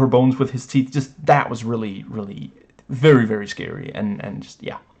one of her bones with his teeth. Just that was really, really very, very scary, and just,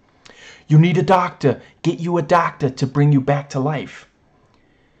 yeah. You need a doctor. Get you a doctor to bring you back to life.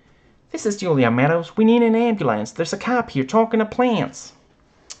 This is Julia Meadows. We need an ambulance. There's a cop here talking to plants.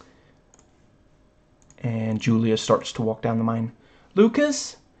 And Julia starts to walk down the mine.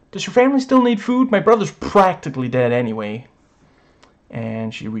 Lucas, does your family still need food? My brother's practically dead anyway.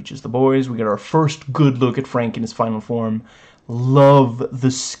 And she reaches the boys. We get our first good look at Frank in his final form. Love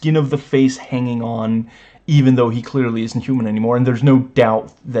the skin of the face hanging on, even though he clearly isn't human anymore. And there's no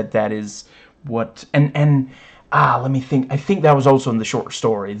doubt that that is what... let me think. I think that was also in the short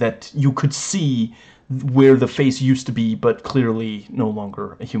story, that you could see where the face used to be, but clearly no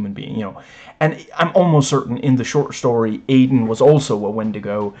longer a human being, And I'm almost certain in the short story, Aiden was also a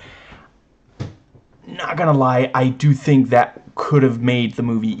Wendigo. not gonna lie, I do think that could have made the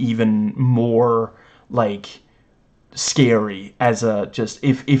movie even more, like, scary as a, just,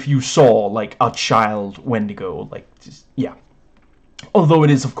 if you saw, like, a child Wendigo, like, just, yeah. Although it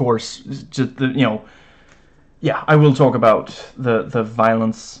is, of course, just the, yeah, I will talk about the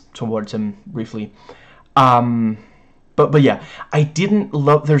violence towards him briefly. But yeah, I didn't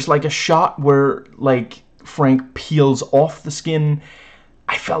love, there's like a shot where, like, Frank peels off the skin.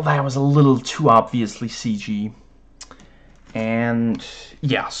 I felt that was a little too obviously CG. And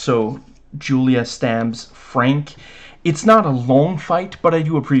yeah, so Julia stabs Frank. It's not a long fight, but I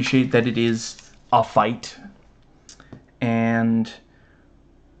do appreciate that it is a fight. And,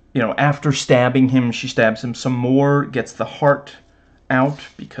 after stabbing him, she stabs him some more, gets the heart out,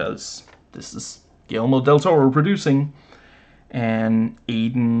 because this is Guillermo del Toro producing. And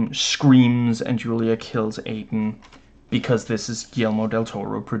Aiden screams, and Julia kills Aiden, because this is Guillermo del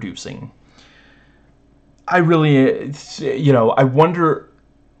Toro producing. I really, I wonder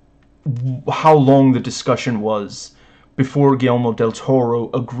how long the discussion was before Guillermo del Toro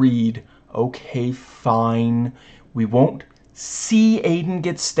agreed, okay, fine, we won't see Aiden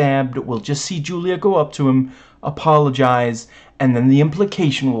get stabbed, we'll just see Julia go up to him, apologize, and then the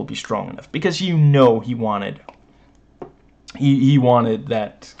implication will be strong enough. Because he wanted... He wanted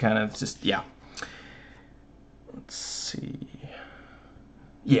that kind of just, yeah. Let's see.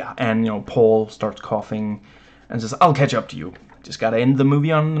 Yeah, and, Paul starts coughing and says, I'll catch up to you. Just gotta end the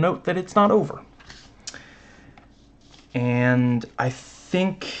movie on the note that it's not over. And I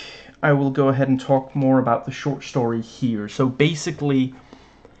think I will go ahead and talk more about the short story here. So basically,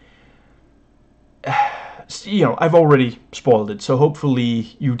 I've already spoiled it, so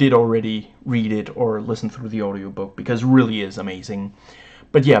hopefully you did already read it or listen through the audiobook, because it really is amazing.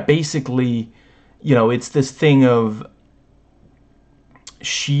 But yeah, basically, it's this thing of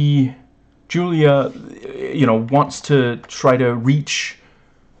Julia, wants to try to reach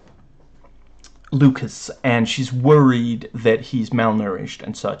Lucas, and she's worried that he's malnourished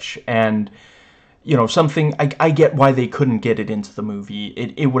and such, and something, I get why they couldn't get it into the movie.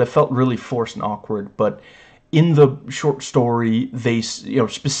 It would have felt really forced and awkward, but in the short story, they,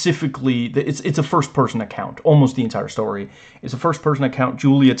 specifically, it's a first-person account. Almost the entire story is a first-person account.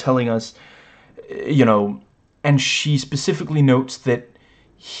 Julia telling us, and she specifically notes that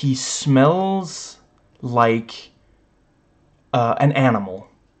he smells like an animal.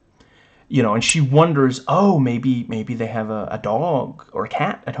 And she wonders, oh, maybe they have a dog or a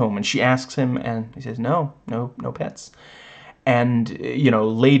cat at home. And she asks him, and he says, no pets. And,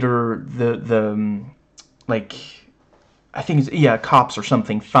 later, like, I think it's, cops or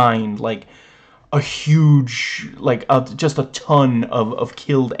something find, like, a huge, like, just a ton of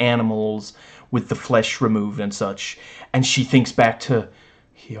killed animals with the flesh removed and such. And she thinks back to,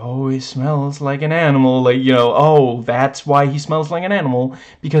 he always smells like an animal, like, oh, that's why he smells like an animal,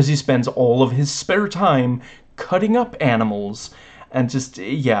 because he spends all of his spare time cutting up animals. And just,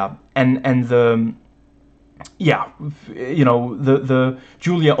 yeah, and the, yeah, the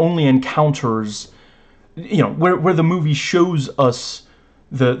Julia only encounters, where the movie shows us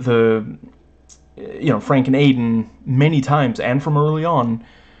the Frank and Aiden many times, and from early on,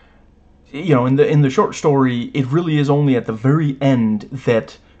 in the short story, it really is only at the very end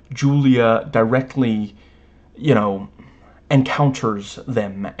that Julia directly, encounters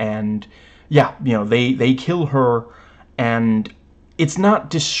them, and yeah, they kill her, and it's not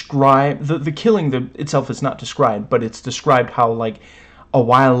described, the killing itself is not described, but it's described how, like, a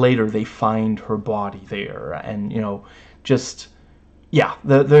while later they find her body there, and, just, yeah,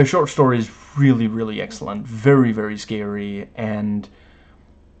 the short story is really, really excellent, very, very scary, and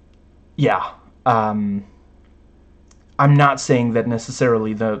yeah, I'm not saying that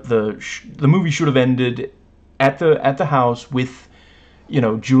necessarily the movie should have ended at the house with,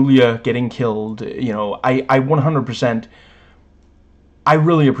 Julia getting killed. I 100%, I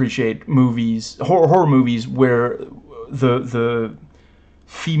really appreciate movies, horror movies, where the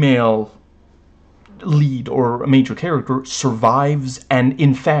female lead or a major character survives, and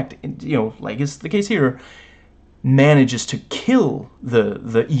in fact, like is the case here, manages to kill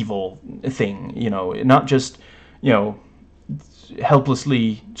the evil thing, not just,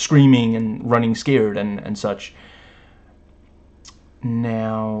 helplessly screaming and running scared and such.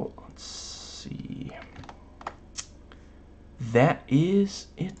 Now, let's see. That is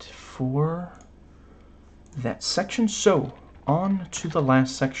it for that section. So, on to the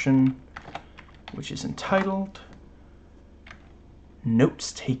last section, which is entitled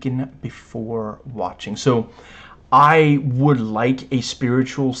Notes Taken Before Watching. So, I would like a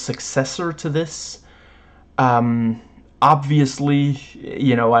spiritual successor to this. Obviously,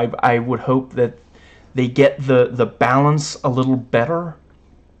 I would hope that they get the balance a little better.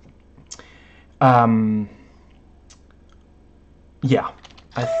 Yeah,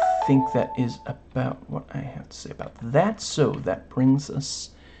 I think that is about what I have to say about that. So that brings us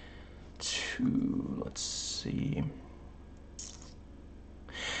to, let's see.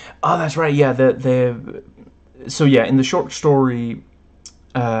 Oh, that's right. Yeah, so yeah, in the short story,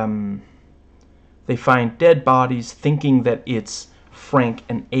 they find dead bodies, thinking that it's Frank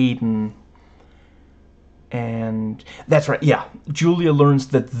and Aiden. And that's right, yeah. Julia learns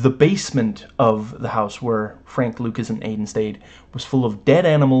that the basement of the house where Frank, Lucas, and Aiden stayed was full of dead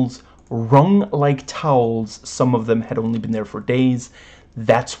animals, wrung like towels. Some of them had only been there for days.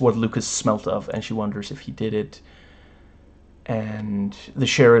 That's what Lucas smelt of, and she wonders if he did it. And the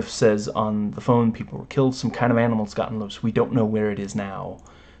sheriff says on the phone, people were killed, some kind of animal's gotten loose. We don't know where it is now.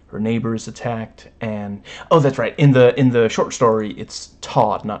 Her neighbor is attacked, and oh, that's right. In the short story, it's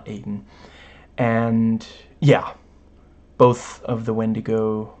Todd, not Aiden. And yeah, both of the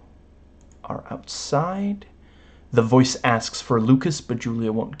Wendigo are outside. The voice asks for Lucas, but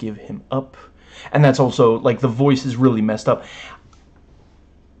Julia won't give him up. And that's also, like, the voice is really messed up.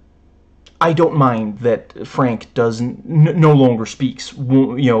 I don't mind that Frank doesn't no longer speaks,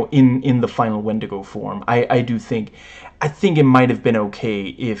 you know, in the final Wendigo form. I think it might have been okay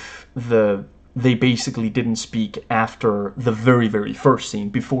if they basically didn't speak after the very, very first scene,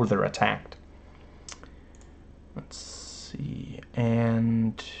 before they're attacked. Let's see,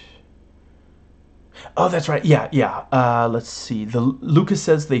 and oh, that's right. Yeah. Let's see. Lucas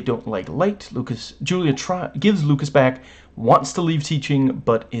says they don't like light. Julia gives Lucas back, wants to leave teaching,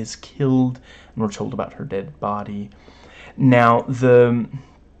 but is killed, and we're told about her dead body. Now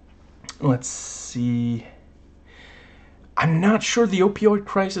let's see. I'm not sure the opioid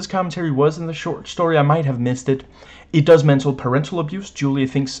crisis commentary was in the short story. I might have missed it. It does mention parental abuse. Julia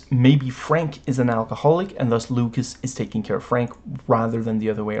thinks maybe Frank is an alcoholic, and thus Lucas is taking care of Frank rather than the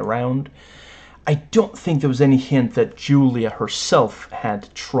other way around. I don't think there was any hint that Julia herself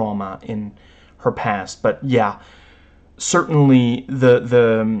had trauma in her past, but yeah, certainly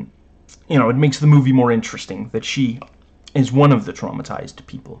you know, it makes the movie more interesting that she is one of the traumatized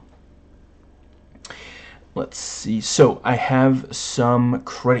people. Let's see. So I have some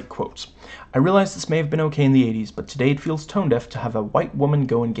credit quotes. I realize this may have been okay in the 80s, but today it feels tone deaf to have a white woman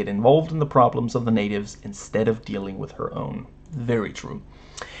go and get involved in the problems of the natives instead of dealing with her own. Very true.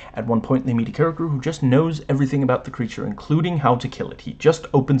 At one point, they meet a character who just knows everything about the creature, including how to kill it. He just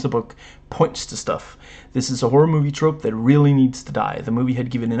opens a book, points to stuff. This is a horror movie trope that really needs to die. The movie had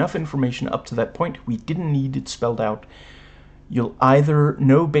given enough information up to that point. We didn't need it spelled out. You'll either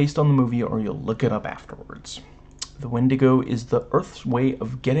know based on the movie or you'll look it up afterwards. The Wendigo is the Earth's way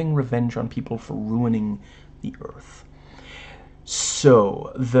of getting revenge on people for ruining the Earth.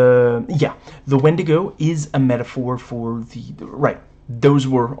 So, the Wendigo is a metaphor for the... Right. Those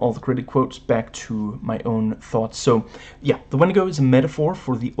were all the credit quotes. Back to my own thoughts. So, yeah, the Wendigo is a metaphor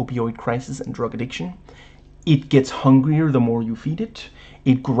for the opioid crisis and drug addiction. It gets hungrier the more you feed it.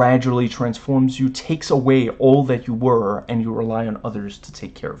 It gradually transforms you, takes away all that you were, and you rely on others to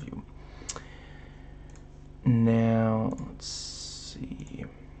take care of you. Now, let's see...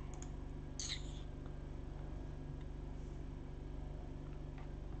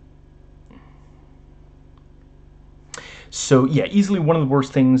 So, yeah, easily one of the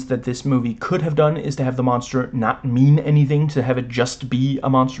worst things that this movie could have done is to have the monster not mean anything, to have it just be a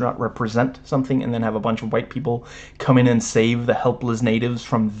monster, not represent something, and then have a bunch of white people come in and save the helpless natives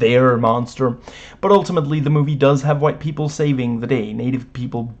from their monster. But ultimately, the movie does have white people saving the day. Native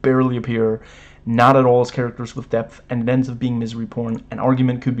people barely appear, not at all as characters with depth, and it ends up being misery porn. An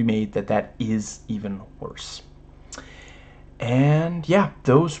argument could be made that that is even worse. And, yeah,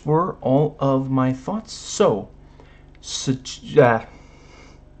 those were all of my thoughts. So I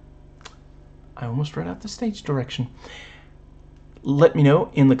almost read out the stage direction. Let me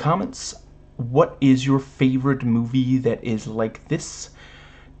know in the comments, what is your favorite movie that is like this?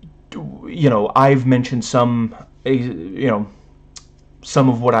 You know, I've mentioned some, you know, some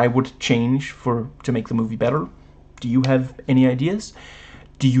of what I would change to make the movie better. Do you have any ideas?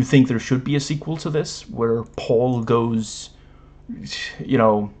 Do you think there should be a sequel to this where Paul goes, you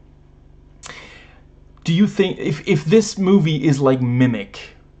know... Do you think, if this movie is like Mimic,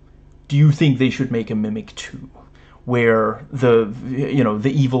 do you think they should make a Mimic 2? Where the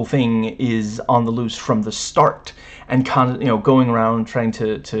evil thing is on the loose from the start and going around trying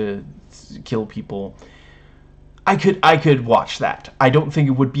to kill people. I could watch that. I don't think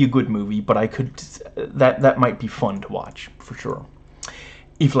it would be a good movie, but I could, that might be fun to watch, for sure.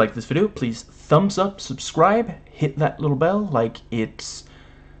 If you like this video, please thumbs up, subscribe, hit that little bell, like it's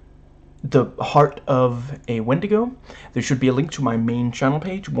the heart of a Wendigo. There should be a link to my main channel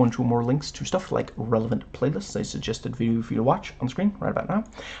page, 1 or more links to stuff like relevant playlists, a suggested video for you to watch on screen right about now.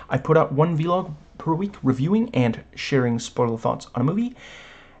 I put out 1 vlog per week reviewing and sharing spoiler thoughts on a movie,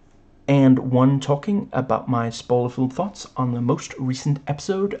 and 1 talking about my spoiler-filled thoughts on the most recent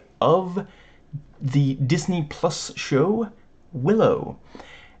episode of the Disney Plus show Willow.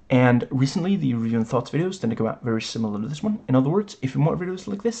 And recently, the Review and Thoughts videos tend to come out very similar to this one. In other words, if you want videos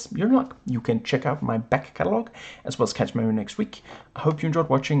like this, you're in luck. You can check out my back catalogue, as well as catch my own next week. I hope you enjoyed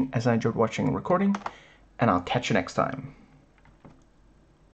watching, as I enjoyed watching and recording, and I'll catch you next time.